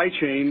a supply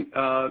chain,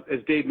 as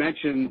Dave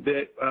mentioned,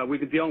 that we've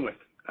been dealing with,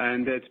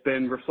 and it's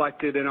been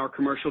reflected in our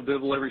commercial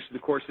deliveries through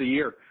the course of the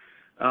year.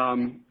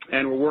 And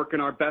we're working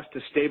our best to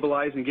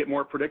stabilize and get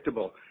more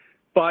predictable.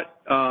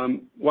 But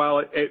while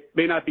it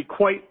may not be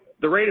quite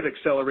the rate of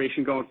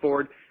acceleration going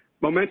forward,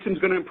 momentum's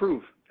going to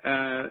improve.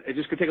 It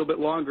just could take a bit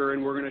longer,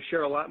 and we're going to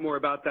share a lot more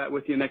about that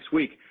with you next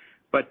week.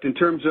 But in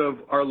terms of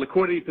our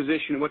liquidity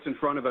position and what's in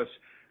front of us,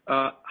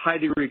 high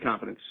degree of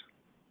confidence.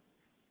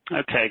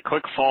 Okay,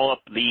 quick follow-up.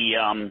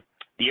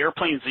 The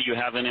airplanes that you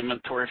have in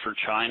inventory for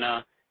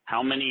China,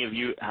 how many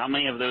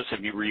of those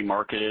have you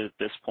remarketed at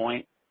this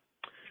point?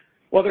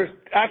 Well, there's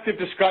active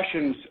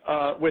discussions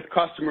with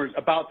customers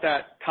about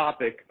that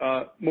topic.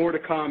 More to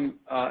come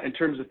in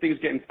terms of things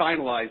getting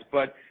finalized,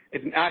 but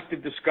it's an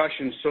active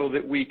discussion so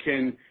that we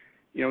can,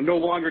 you know, no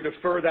longer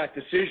defer that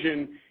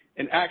decision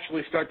and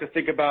actually start to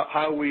think about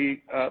how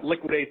we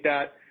liquidate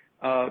that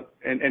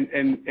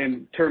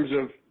in terms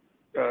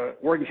of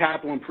working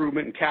capital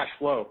improvement and cash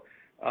flow.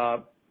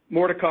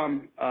 More to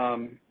come,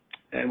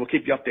 and we'll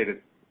keep you updated.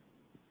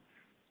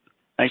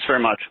 Thanks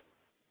very much.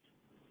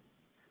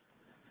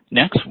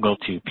 Next, we'll go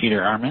to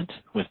Peter Arment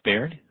with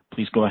Baird.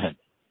 Please go ahead.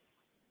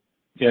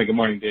 Yeah, good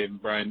morning, Dave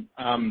and Brian.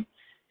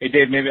 Hey,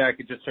 Dave, maybe I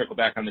could just circle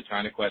back on the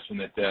China question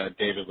that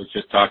David was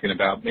just talking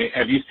about.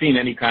 Have you seen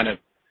any kind of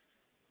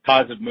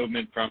positive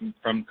movement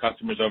from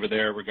customers over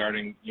there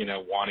regarding, you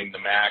know, wanting the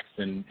MAX?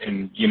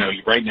 And you know,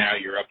 right now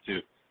you're up to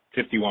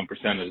 51% of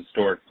the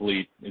stored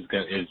fleet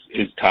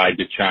is tied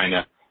to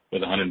China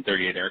with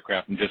 138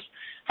 aircraft. And just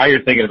how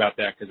you're thinking about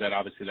that, because that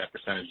obviously that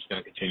percentage is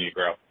going to continue to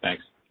grow.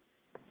 Thanks.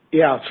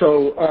 Yeah,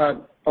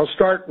 so I'll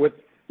start with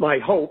my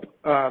hope.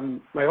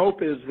 My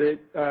hope is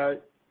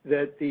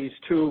that these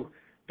two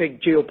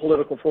big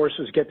geopolitical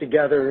forces get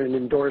together and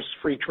endorse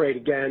free trade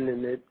again,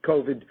 and that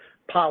COVID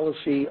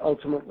policy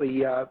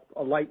ultimately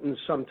lightens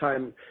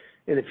sometime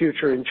in the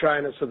future in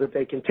China so that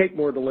they can take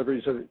more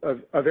deliveries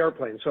of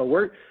airplanes. So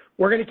we're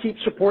going to keep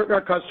supporting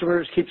our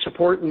customers, keep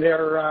supporting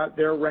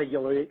their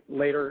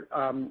regulator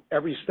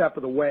every step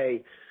of the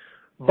way,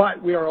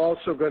 but we are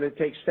also going to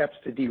take steps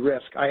to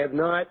de-risk. I have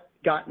not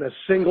gotten a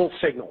single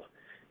signal,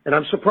 and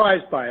I'm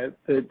surprised by it,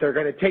 that they're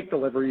going to take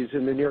deliveries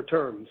in the near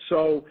term.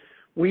 So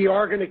we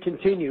are going to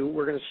continue.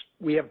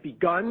 We have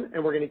begun,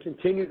 and we're going to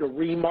continue to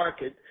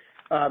remarket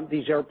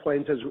these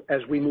airplanes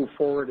as we move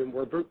forward, and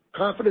we're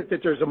confident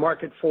that there's a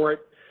market for it.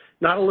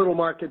 not a little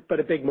market, but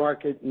a big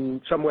market.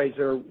 In some ways,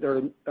 there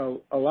are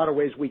a lot of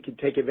ways we could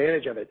take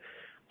advantage of it.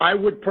 I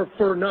would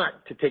prefer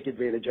not to take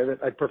advantage of it.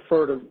 I'd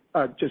prefer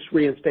to just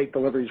reinstate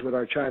deliveries with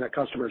our China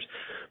customers.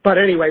 But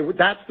anyway,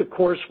 that's the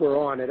course we're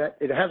on.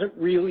 It hasn't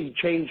really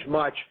changed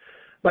much,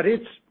 but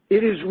it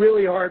is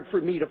really hard for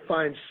me to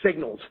find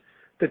signals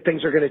that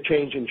things are going to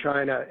change in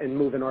China and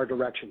move in our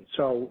direction.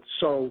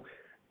 So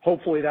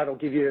hopefully that'll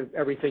give you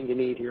everything you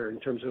need here in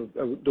terms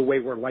of the way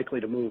we're likely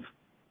to move.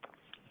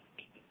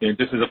 And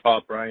just as a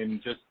follow-up,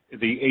 Brian, just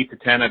the 8 to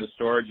 10 out of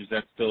storage, is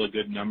that still a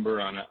good number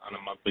on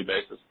a monthly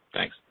basis?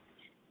 Thanks.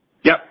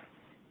 Yep.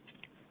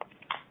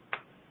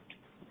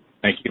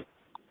 Thank you.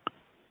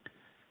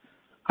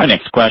 Our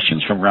next question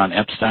is from Ron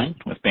Epstein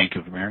with Bank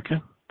of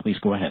America. Please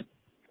go ahead.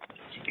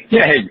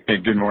 Yeah. Hey,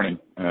 good morning,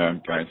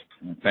 guys.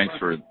 Thanks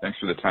for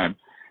the time.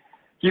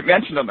 You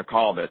mentioned on the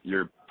call that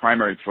your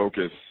primary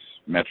focus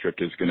metric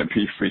is going to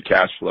be free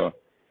cash flow.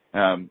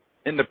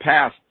 In the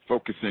past,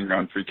 focusing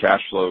on free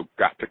cash flow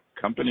got the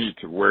company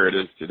to where it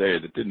is today.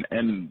 That didn't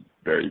end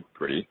very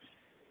pretty.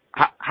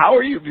 How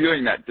are you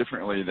viewing that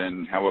differently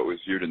than how it was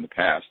viewed in the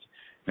past?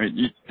 I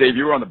mean, Dave,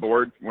 you were on the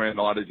board when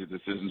a lot of these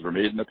decisions were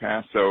made in the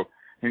past. So,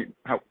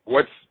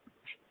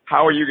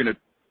 how are you going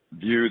to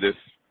view this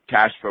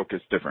cash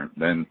focus different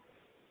than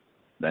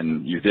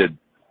you did?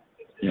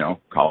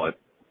 Call it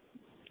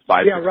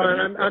 5. Yeah,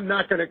 Ron, I'm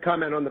not going to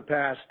comment on the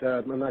past.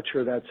 I'm not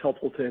sure that's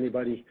helpful to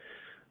anybody.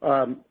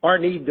 Our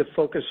need to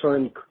focus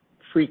on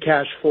free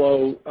cash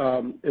flow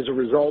as a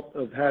result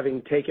of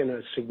having taken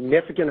a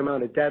significant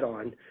amount of debt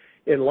on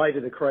in light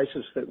of the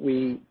crisis that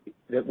we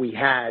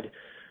had,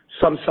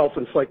 some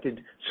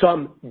self-inflicted,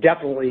 some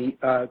definitely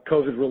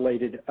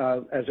COVID-related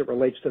as it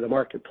relates to the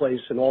marketplace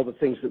and all the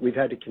things that we've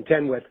had to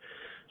contend with.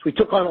 So we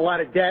took on a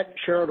lot of debt.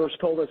 Shareholders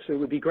told us it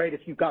would be great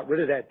if you got rid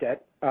of that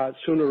debt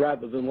sooner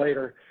rather than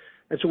later.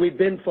 And so we've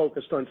been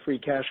focused on free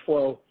cash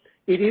flow.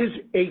 It is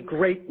a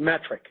great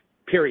metric,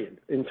 period,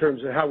 in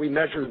terms of how we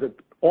measure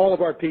all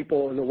of our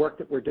people and the work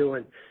that we're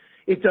doing.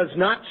 It does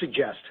not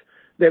suggest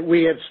that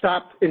we have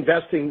stopped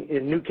investing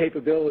in new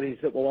capabilities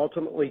that will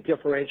ultimately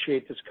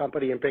differentiate this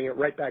company and bring it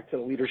right back to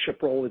the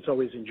leadership role it's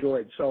always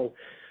enjoyed. So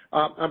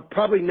I'm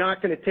probably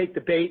not going to take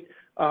the bait.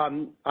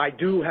 I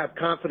do have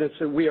confidence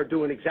that we are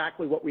doing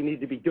exactly what we need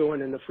to be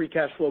doing, and the free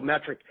cash flow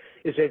metric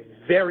is a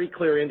very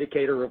clear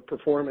indicator of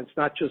performance,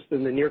 not just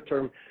in the near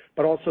term,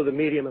 but also the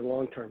medium and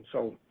long term.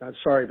 So I'm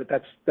sorry, but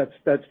that's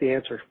the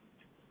answer.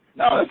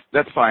 No,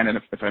 that's fine. And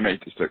if I may,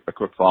 just a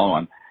quick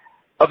follow-on.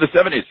 Of the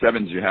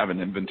 787s you have in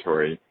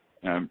inventory,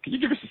 can you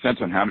give us a sense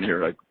on how many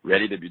are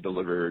ready to be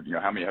delivered?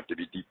 How many have to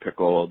be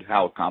de-pickled?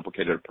 How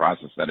complicated a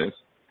process that is?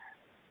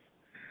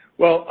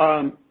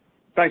 Well,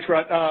 thanks,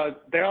 Rod.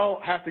 They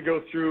all have to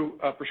go through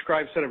a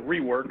prescribed set of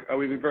rework.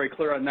 We've been very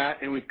clear on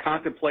that, and we've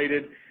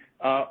contemplated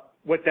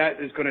what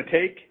that is going to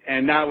take.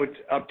 And now it's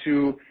up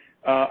to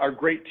our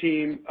great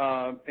team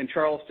in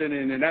Charleston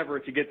and in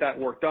Everett to get that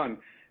work done.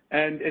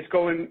 And it's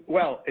going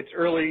well. It's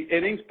early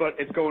innings, but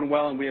it's going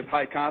well, and we have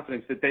high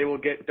confidence that they will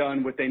get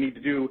done what they need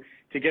to do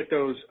to get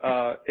those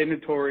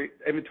inventoried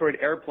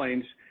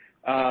airplanes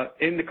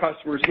in the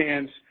customer's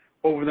hands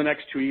over the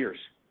next 2 years.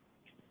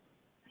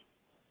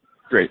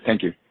 Great.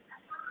 Thank you.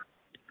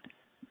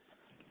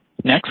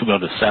 Next, we'll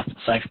go to Seth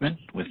Seifman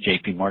with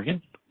J.P.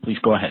 Morgan. Please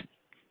go ahead.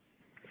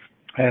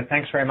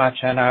 Thanks very much,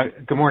 and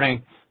good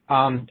morning.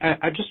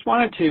 I just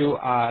wanted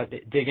to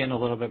dig in a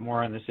little bit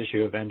more on this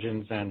issue of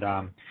engines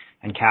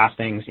and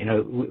castings.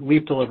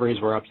 LEAP deliveries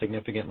were up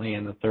significantly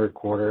in the third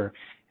quarter,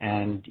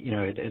 and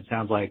it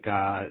sounds like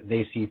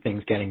they see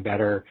things getting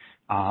better.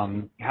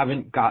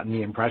 Haven't gotten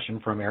the impression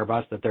from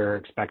Airbus that they're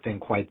expecting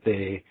quite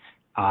the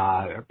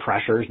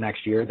pressures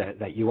next year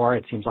that you are.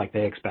 It seems like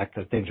they expect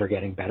that things are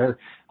getting better.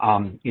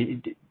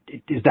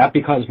 Is that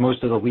because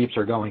most of the LEAPs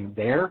are going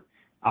there,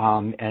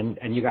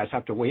 and you guys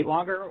have to wait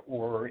longer,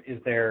 or is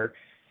there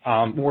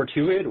more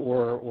to it,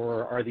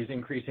 or are these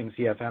increasing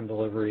CFM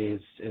deliveries,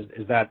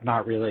 is that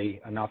not really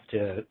enough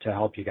to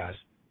help you guys?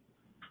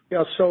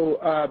 Yeah,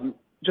 so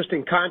just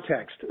in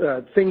context,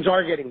 things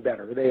are getting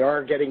better. They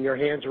are getting their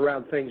hands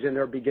around things, and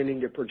they're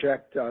beginning to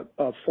project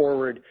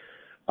forward.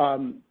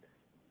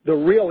 The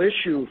real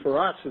issue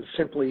for us is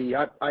simply,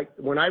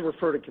 when I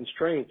refer to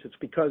constraints, it's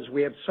because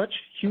we have such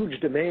huge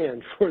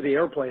demand for the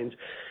airplanes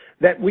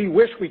that we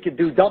wish we could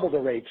do double the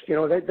rates.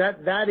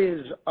 That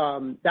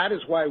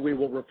is why we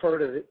will refer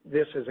to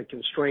this as a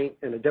constraint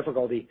and a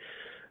difficulty.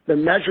 The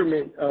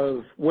measurement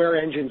of where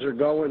engines are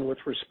going with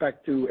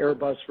respect to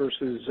Airbus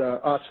versus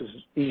us is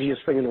the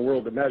easiest thing in the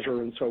world to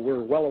measure, and so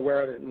we're well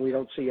aware of it, and we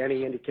don't see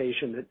any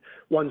indication that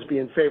one's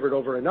being favored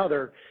over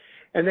another.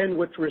 And then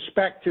with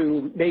respect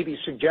to maybe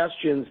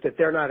suggestions that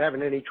they're not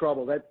having any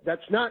trouble,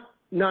 that's not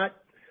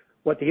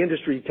what the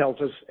industry tells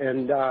us,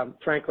 and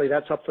frankly,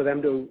 that's up for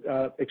them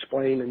to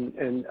explain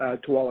and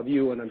to all of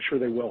you, and I'm sure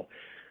they will.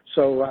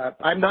 So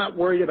I'm not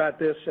worried about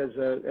this as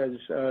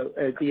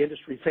the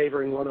industry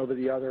favoring one over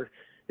the other.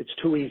 It's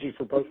too easy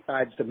for both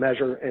sides to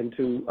measure and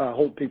to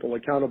hold people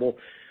accountable.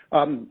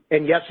 And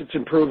yes, it's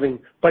improving,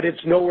 but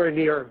it's nowhere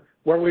near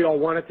where we all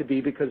want it to be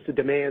because the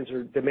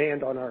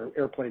demand on our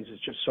airplanes is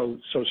just so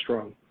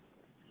strong.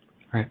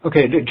 Right.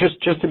 Okay.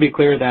 Just to be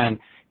clear then,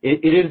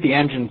 it is the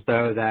engines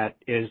though that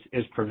is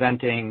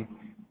preventing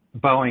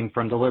Boeing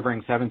from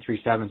delivering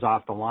 737s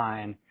off the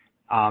line,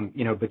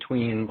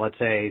 between, let's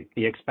say,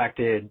 the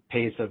expected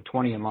pace of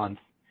 20 a month,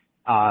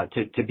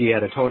 to be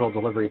at a total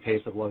delivery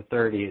pace of low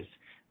 30s,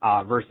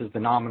 versus the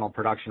nominal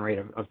production rate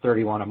of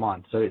 31 a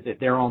month. So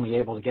they're only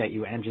able to get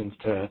you engines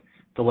to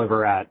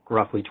deliver at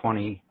roughly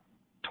 20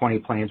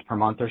 planes per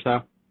month or so?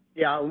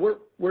 Yeah,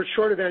 we're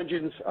short of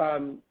engines.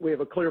 We have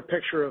a clear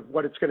picture of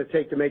what it's going to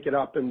take to make it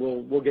up, and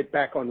we'll get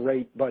back on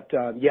rate. But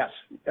yes,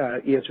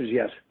 the answer is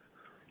yes.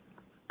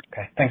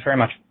 Okay, thanks very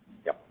much.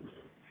 Yep.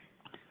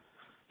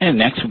 And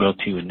next we'll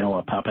go to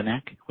Noah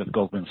Poponak with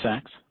Goldman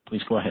Sachs.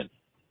 Please go ahead.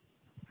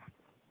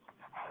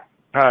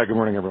 Hi, good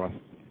morning, everyone.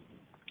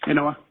 Hey,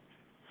 Noah.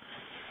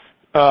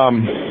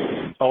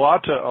 A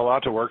lot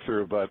to work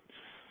through, but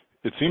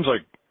it seems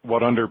like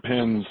what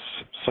underpins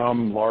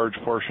some large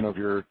portion of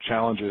your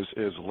challenges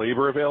is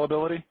labor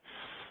availability,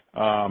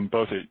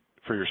 both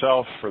for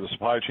yourself, for the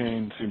supply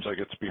chain. Seems like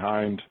it's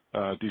behind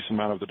a decent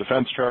amount of the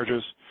defense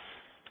charges.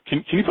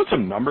 Can you put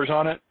some numbers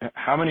on it?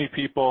 How many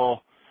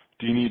people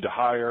do you need to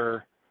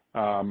hire?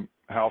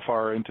 How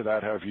far into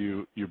that have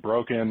you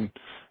broken?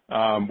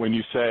 When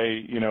you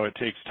say, it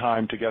takes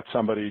time to get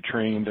somebody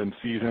trained and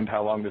seasoned,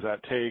 how long does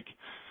that take?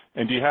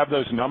 And do you have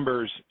those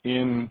numbers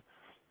in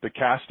the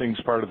castings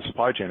part of the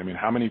supply chain? I mean,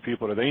 how many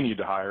people do they need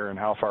to hire and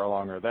how far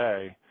along are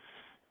they?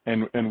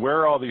 And where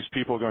are all these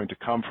people going to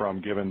come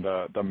from given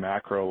the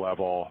macro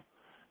level,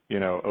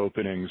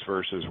 openings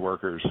versus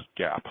workers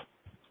gap?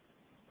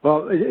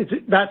 Well,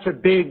 that's a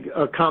big,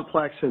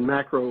 complex and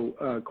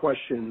macro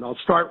question. I'll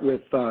start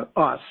with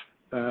us.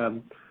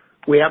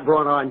 We have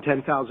brought on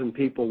 10,000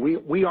 people.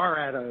 We are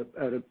at a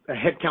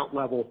headcount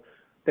level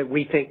that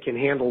we think can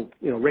handle,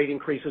 rate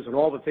increases and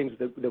all the things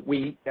that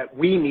we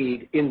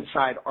need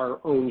inside our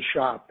own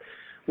shop.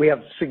 We have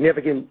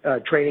significant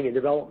training and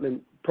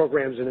development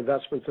programs and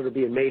investments that are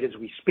being made as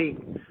we speak,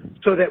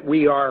 so that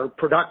we are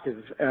productive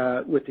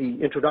with the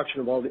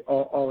introduction of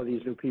all of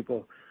these new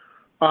people.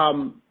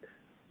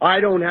 I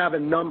don't have a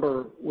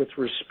number with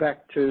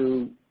respect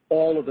to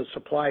all of the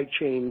supply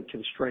chain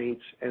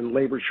constraints and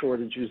labor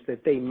shortages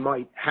that they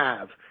might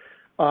have.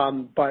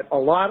 But a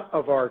lot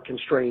of our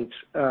constraints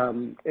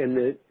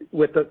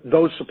with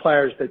those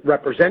suppliers that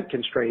represent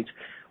constraints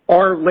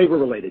are labor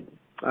related.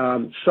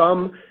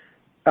 Some,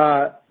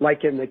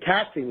 like in the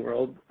casting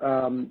world,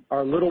 are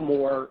a little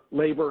more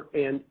labor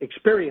and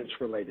experience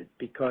related,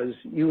 because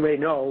you may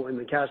know in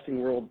the casting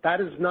world that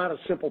is not a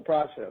simple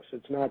process.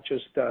 It's not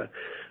just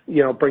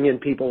bring in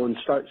people and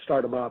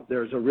start them up.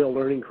 There's a real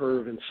learning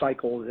curve and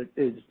cycle that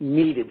is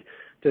needed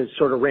to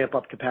sort of ramp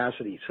up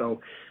capacity.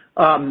 So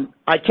I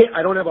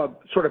don't have a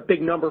sort of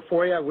big number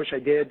for you. I wish I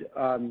did.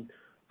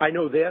 I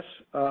know this,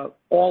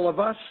 all of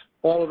us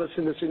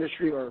in this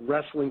industry are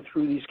wrestling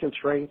through these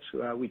constraints.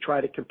 We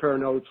try to compare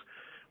notes.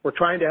 We're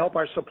trying to help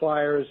our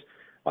suppliers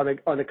on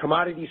the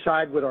commodity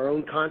side with our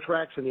own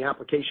contracts and the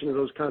application of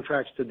those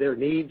contracts to their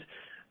needs.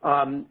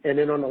 And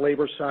then on the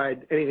labor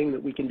side, anything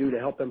that we can do to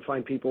help them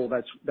find people,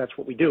 that's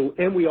what we do.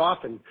 And we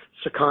often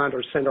second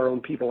or send our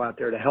own people out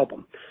there to help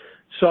them.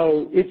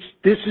 So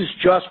this is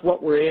just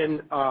what we're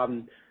in.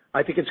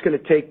 I think it's going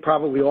to take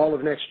probably all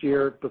of next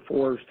year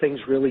before things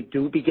really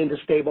do begin to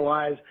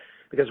stabilize,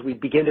 because we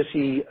begin to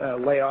see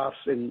layoffs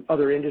in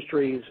other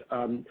industries.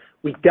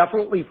 We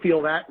definitely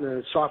feel that in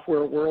the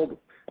software world.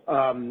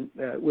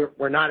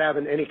 We're not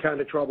having any kind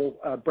of trouble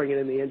bringing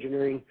in the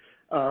engineering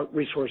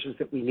resources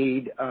that we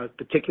need,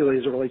 particularly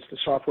as it relates to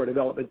software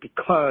development,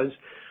 because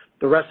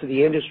the rest of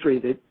the industry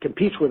that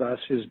competes with us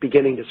is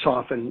beginning to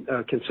soften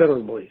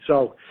considerably.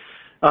 So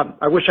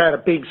I wish I had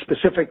a big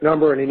specific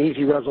number and an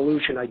easy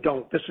resolution. I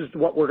don't. This is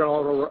what we're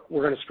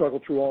going to struggle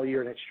through all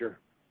year next year.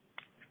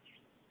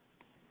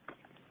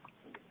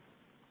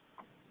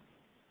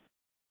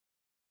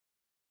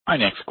 Our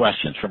next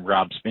question is from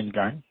Rob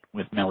Spingarn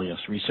with Melius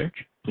Research.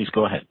 Please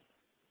go ahead.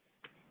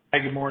 Hi,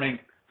 good morning.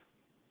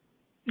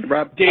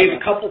 Rob. Dave,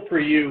 a couple for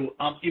you.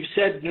 You've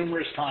said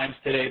numerous times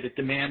today that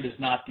demand is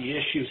not the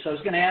issue. So I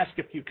was going to ask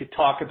if you could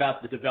talk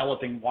about the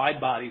developing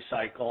wide-body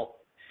cycle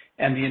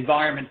and the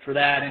environment for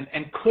that.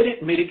 And could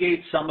it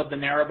mitigate some of the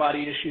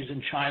narrow-body issues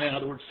in China, in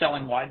other words,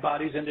 selling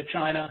wide-bodies into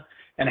China?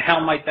 And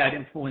how might that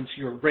influence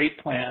your rate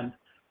plan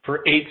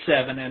for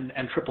 87 and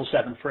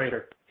 777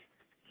 freighter?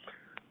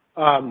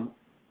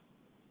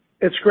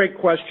 It's a great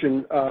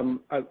question.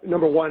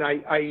 Number one,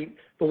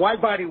 the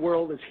wide-body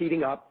world is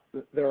heating up.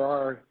 There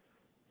are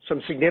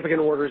some significant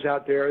orders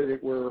out there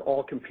that we're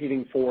all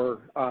competing for.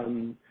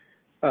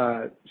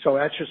 So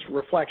that's just a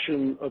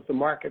reflection of the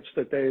markets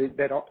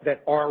that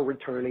are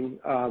returning,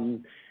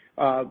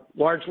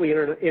 largely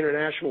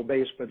international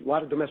based, but a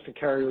lot of domestic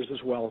carriers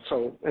as well.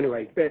 So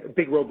anyway,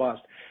 big,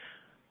 robust.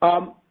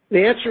 The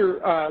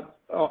answer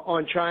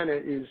on China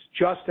is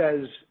just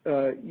as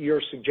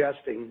you're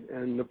suggesting,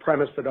 and the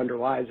premise that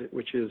underlies it,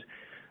 which is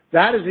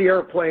That is the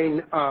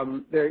airplane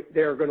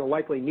they're going to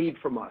likely need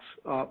from us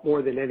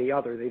more than any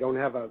other. They don't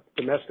have a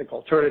domestic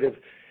alternative,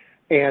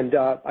 and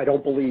I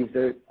don't believe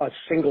that a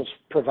single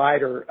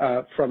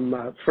provider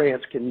from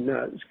France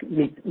can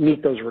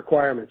meet those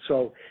requirements.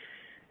 So,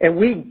 and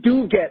we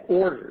do get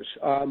orders,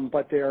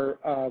 but they're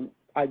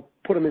I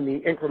put them in the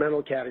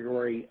incremental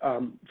category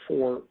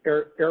for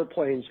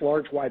airplanes,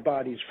 large wide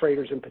bodies,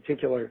 freighters in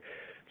particular,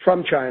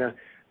 from China.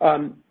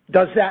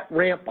 Does that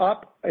ramp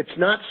up? It's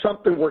not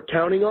something we're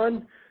counting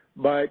on,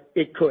 but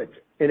it could.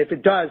 And if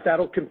it does,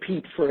 that'll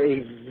compete for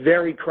a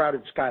very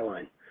crowded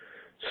skyline.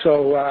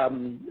 So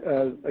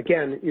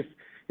again,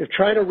 if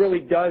China really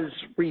does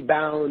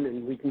rebound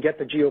and we can get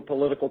the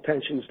geopolitical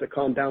tensions to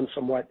calm down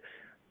somewhat,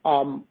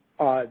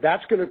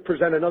 that's going to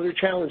present another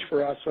challenge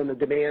for us on the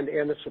demand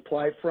and the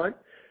supply front,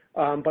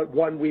 but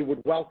one we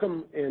would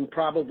welcome and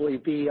probably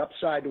be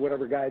upside to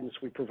whatever guidance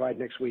we provide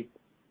next week.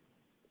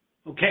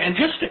 Okay, and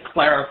just to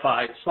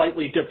clarify,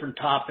 slightly different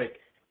topic,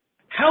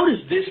 how does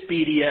this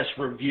BDS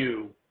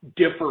review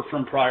differ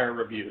from prior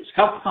reviews?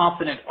 How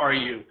confident are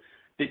you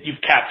that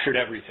you've captured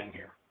everything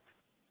here?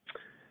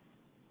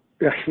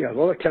 Yeah,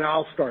 well,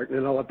 I'll start, and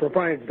then I'll let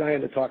Brian and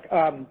Diane to talk.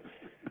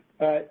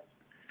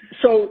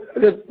 So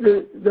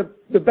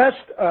the best,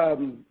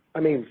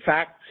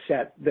 fact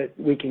set that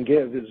we can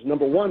give is,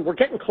 number one, we're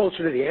getting closer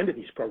to the end of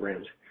these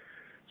programs.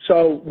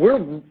 So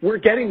we're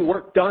getting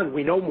work done.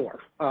 We know more.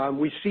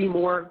 We see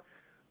more.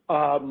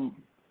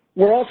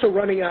 We're also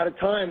running out of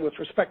time with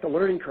respect to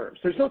learning curves.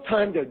 There's no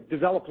time to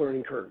develop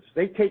learning curves.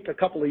 They take a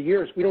couple of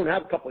years. We don't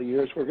have a couple of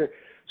years.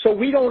 So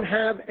we don't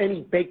have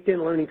any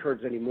baked-in learning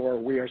curves anymore.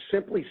 We are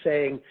simply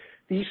saying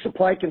these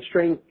supply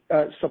constraints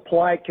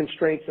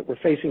that we're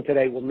facing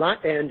today will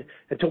not end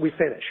until we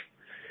finish.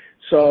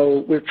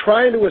 So we're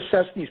trying to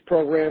assess these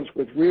programs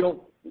with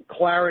real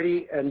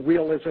clarity and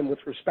realism with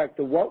respect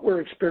to what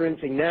we're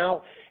experiencing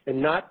now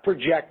and not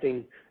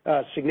projecting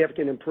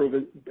significant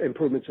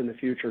improvements in the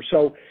future.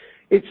 So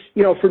it's,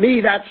 for me,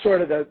 that's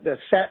sort of the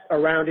set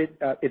around it.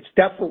 It's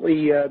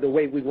definitely the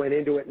way we went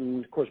into it,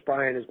 and of course,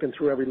 Brian has been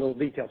through every little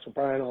detail. So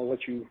Brian, I'll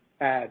let you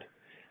add.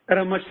 I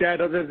don't have much to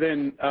add other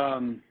than,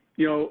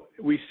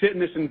 we sit in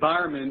this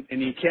environment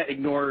and you can't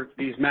ignore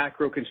these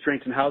macro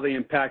constraints and how they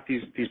impact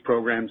these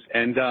programs.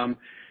 And,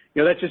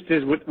 that just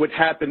is what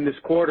happened this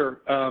quarter.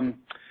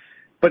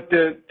 But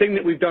the thing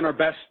that we've done our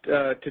best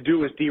to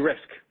do is de-risk.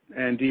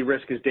 And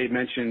de-risk, as Dave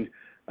mentioned,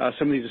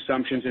 some of these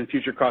assumptions and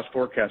future cost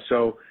forecasts.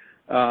 So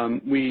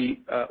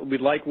we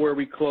like where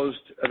we closed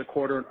the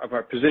quarter of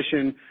our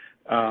position.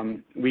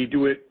 We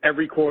do it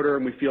every quarter,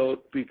 and we feel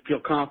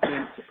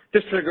confident.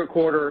 This particular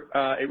quarter,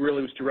 it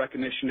really was to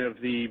recognition of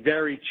the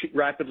very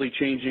rapidly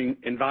changing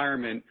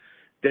environment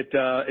that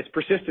it's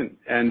persistent,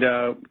 and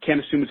can't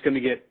assume it's going to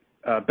get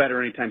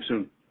better anytime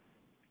soon.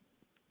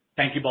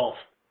 Thank you both.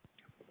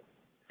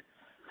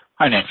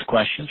 Our next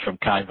question is from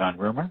Cai von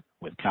Rumohr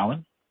with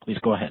Cowen. Please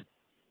go ahead.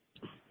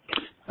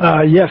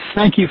 Yes,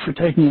 thank you for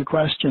taking the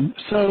question.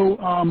 So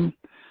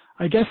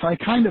I guess I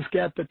kind of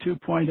get the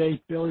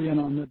 $2.8 billion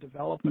on the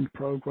development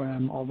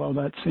program, although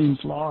that seems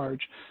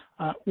large.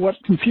 What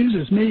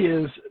confuses me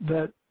is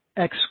that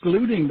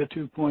excluding the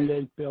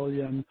 $2.8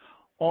 billion,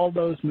 all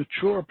those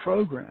mature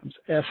programs,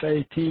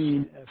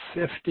 F-18,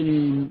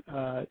 F-15,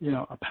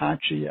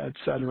 Apache, et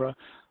cetera,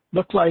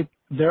 look like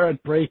they're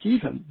at break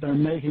even. They're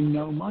making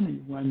no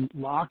money when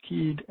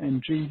Lockheed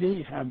and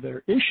GD have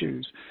their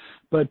issues.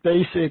 But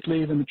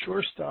basically the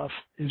mature stuff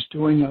is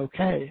doing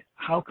okay.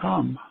 How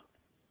come?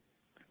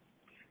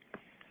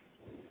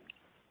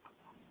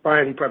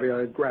 Brian, you probably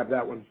ought to grab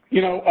that one.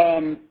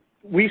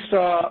 We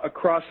saw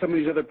across some of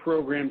these other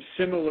programs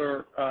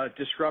similar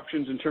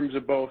disruptions in terms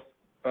of both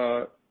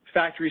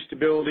factory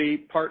stability,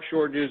 part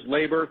shortages,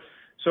 labor.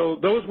 So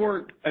those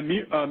weren't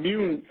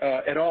immune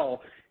at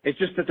all. It's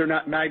just that they're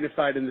not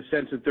magnified in the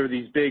sense that they're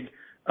these big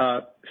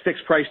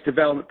fixed price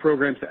development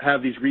programs that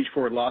have these reach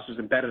forward losses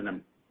embedded in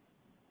them.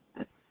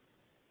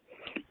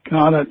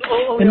 Got it.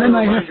 And then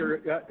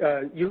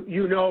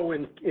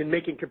in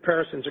making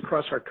comparisons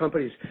across our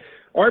companies,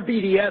 our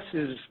BDS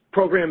is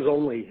programs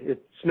only.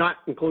 It's not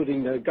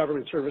including the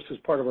government services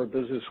part of our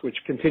business, which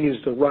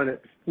continues to run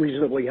at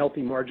reasonably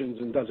healthy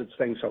margins and does its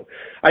thing. So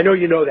I know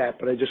you know that,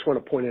 but I just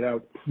want to point it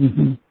out.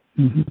 Mm-hmm.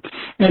 Mm-hmm.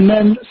 And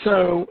then,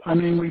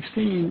 we've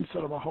seen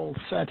sort of a whole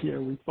set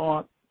here. We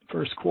thought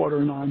first quarter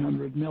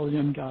 $900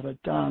 million, got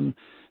it done.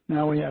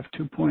 Now we have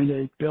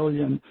 $2.8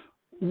 billion.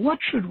 What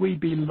should we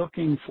be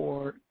looking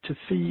for to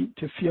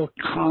feel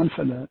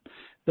confident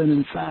that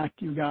in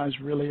fact you guys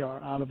really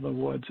are out of the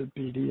woods at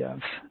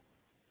BDS?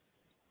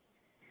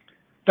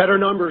 Better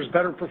numbers,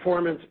 better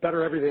performance,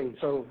 better everything.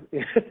 So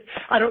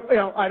I don't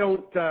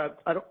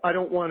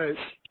want to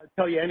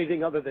tell you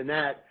anything other than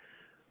that.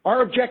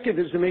 Our objective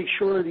is to make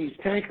sure these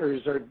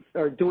tankers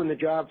are doing the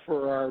job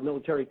for our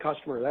military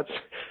customer.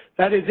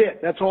 That is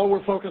it. That's all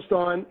we're focused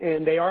on,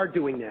 and they are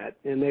doing that,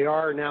 and they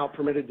are now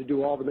permitted to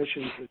do all the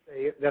missions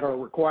that are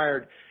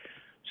required.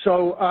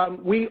 So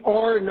we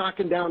are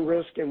knocking down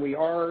risk, and we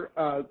are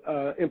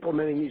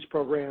implementing these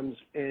programs,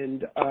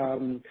 and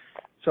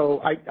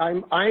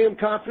I am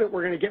confident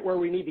we're going to get where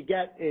we need to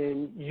get,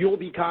 and you'll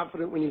be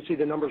confident when you see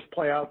the numbers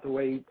play out the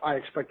way I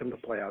expect them to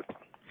play out.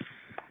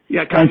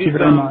 Yeah, thank you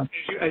very much.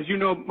 As you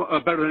know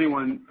better than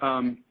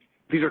anyone,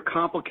 these are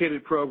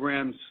complicated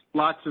programs,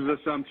 lots of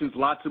assumptions,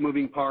 lots of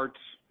moving parts,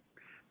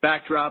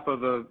 backdrop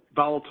of a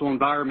volatile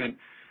environment.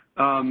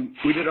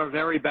 We did our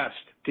very best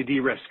to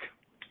de-risk.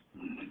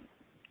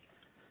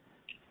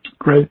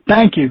 Great.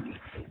 Thank you.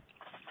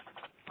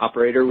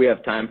 Operator, we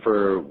have time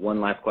for one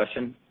last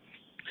question.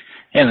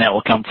 And that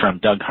will come from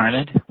Doug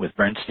Harned with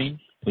Bernstein.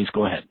 Please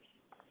go ahead.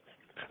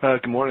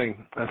 Good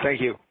morning.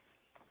 Thank you.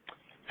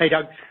 Hey,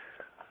 Doug.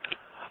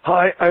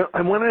 Hi.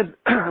 I wanted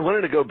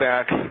to go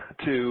back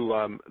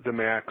to the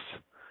MAX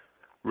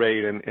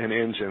rate and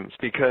engines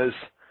because,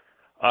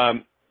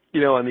 on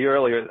the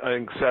earlier, I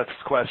think Seth's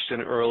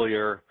question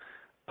earlier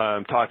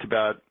talked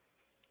about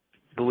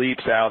the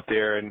LEAPs out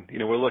there, and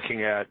we're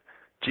looking at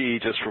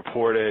GE just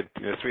reported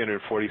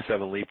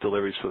 347 LEAP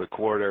deliveries for the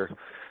quarter.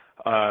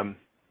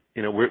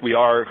 We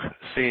are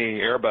seeing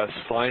Airbus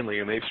finally,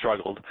 and they've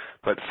struggled,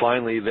 but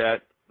finally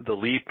that the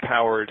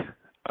LEAP-powered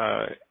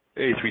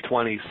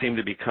A320 seem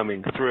to be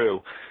coming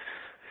through.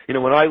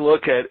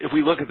 If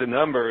we look at the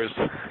numbers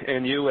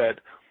and you at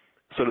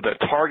sort of the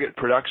target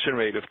production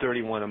rate of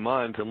 31 a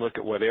month and look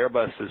at what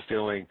Airbus is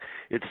doing,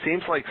 it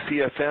seems like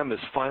CFM is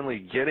finally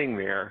getting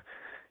there.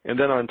 And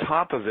then on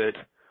top of it,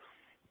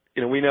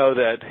 we know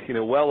that,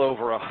 well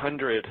over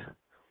 100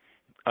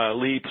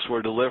 LEAPs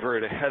were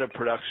delivered ahead of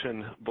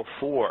production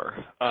before.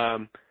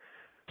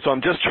 So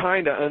I'm just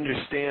trying to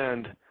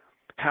understand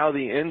how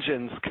the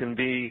engines can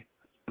be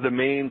the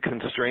main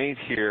constraint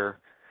here.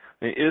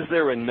 Is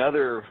there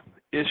another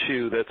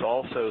issue that's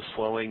also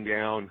slowing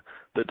down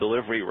the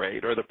delivery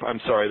rate or the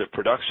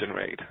production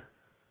rate?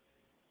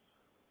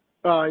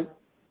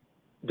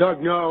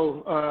 Doug,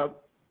 no.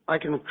 I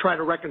can try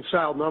to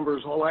reconcile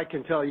numbers. All I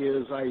can tell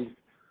you is I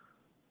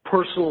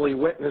personally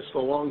witnessed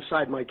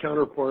alongside my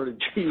counterpart at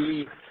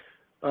GE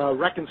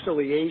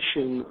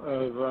reconciliation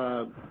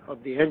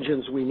of the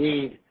engines we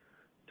need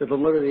to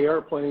deliver the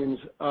airplanes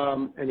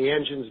and the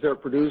engines they're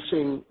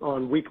producing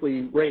on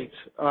weekly rates.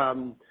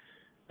 And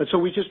so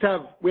we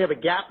have a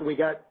gap, and we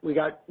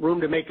got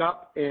room to make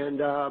up, and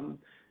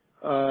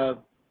we're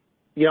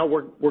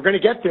going to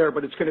get there,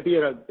 but it's going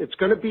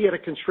to be at a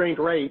constrained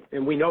rate,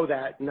 and we know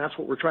that, and that's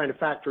what we're trying to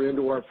factor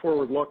into our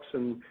forward looks,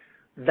 and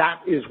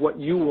that is what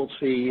you will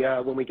see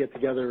when we get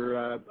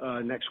together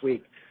next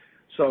week.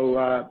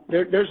 So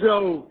there is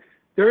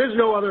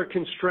no other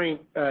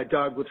constraint,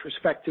 Doug, with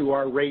respect to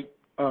our rate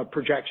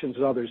projections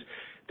and others.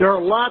 There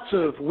are lots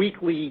of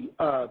weekly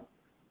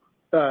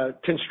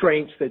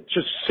constraints that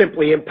just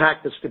simply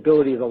impact the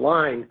stability of the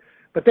line,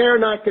 but they are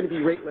not going to be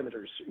rate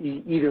limiters,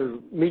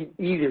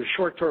 either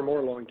short-term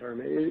or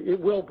long-term. It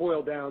will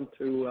boil down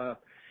to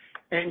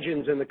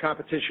engines and the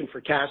competition for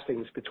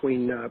castings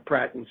between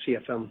Pratt and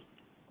CFM.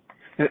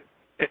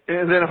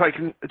 And then if I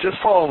can just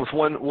follow with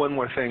one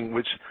more thing,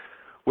 which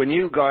when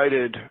you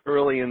guided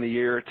early in the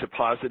year to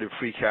positive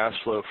free cash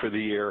flow for the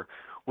year,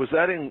 was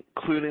that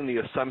including the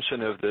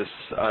assumption of this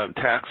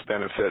tax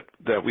benefit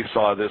that we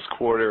saw this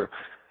quarter?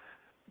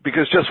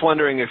 Because just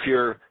wondering if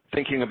you're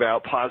thinking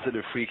about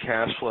positive free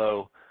cash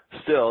flow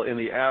still in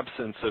the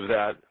absence of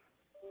that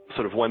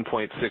sort of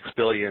 $1.6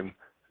 billion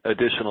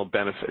additional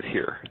benefit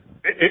here.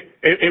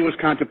 It was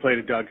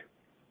contemplated, Doug.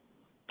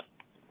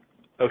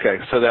 Okay,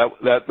 so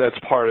that's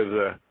part of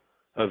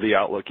the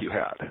outlook you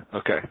had.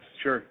 Okay.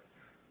 Sure.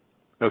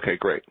 Okay,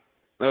 great.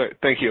 All right,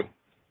 thank you.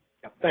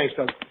 Yeah, thanks,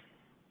 Doug.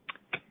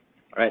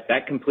 All right,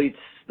 that completes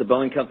the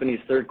Boeing Company's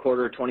third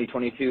quarter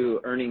 2022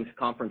 earnings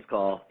conference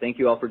call. Thank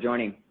you all for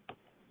joining.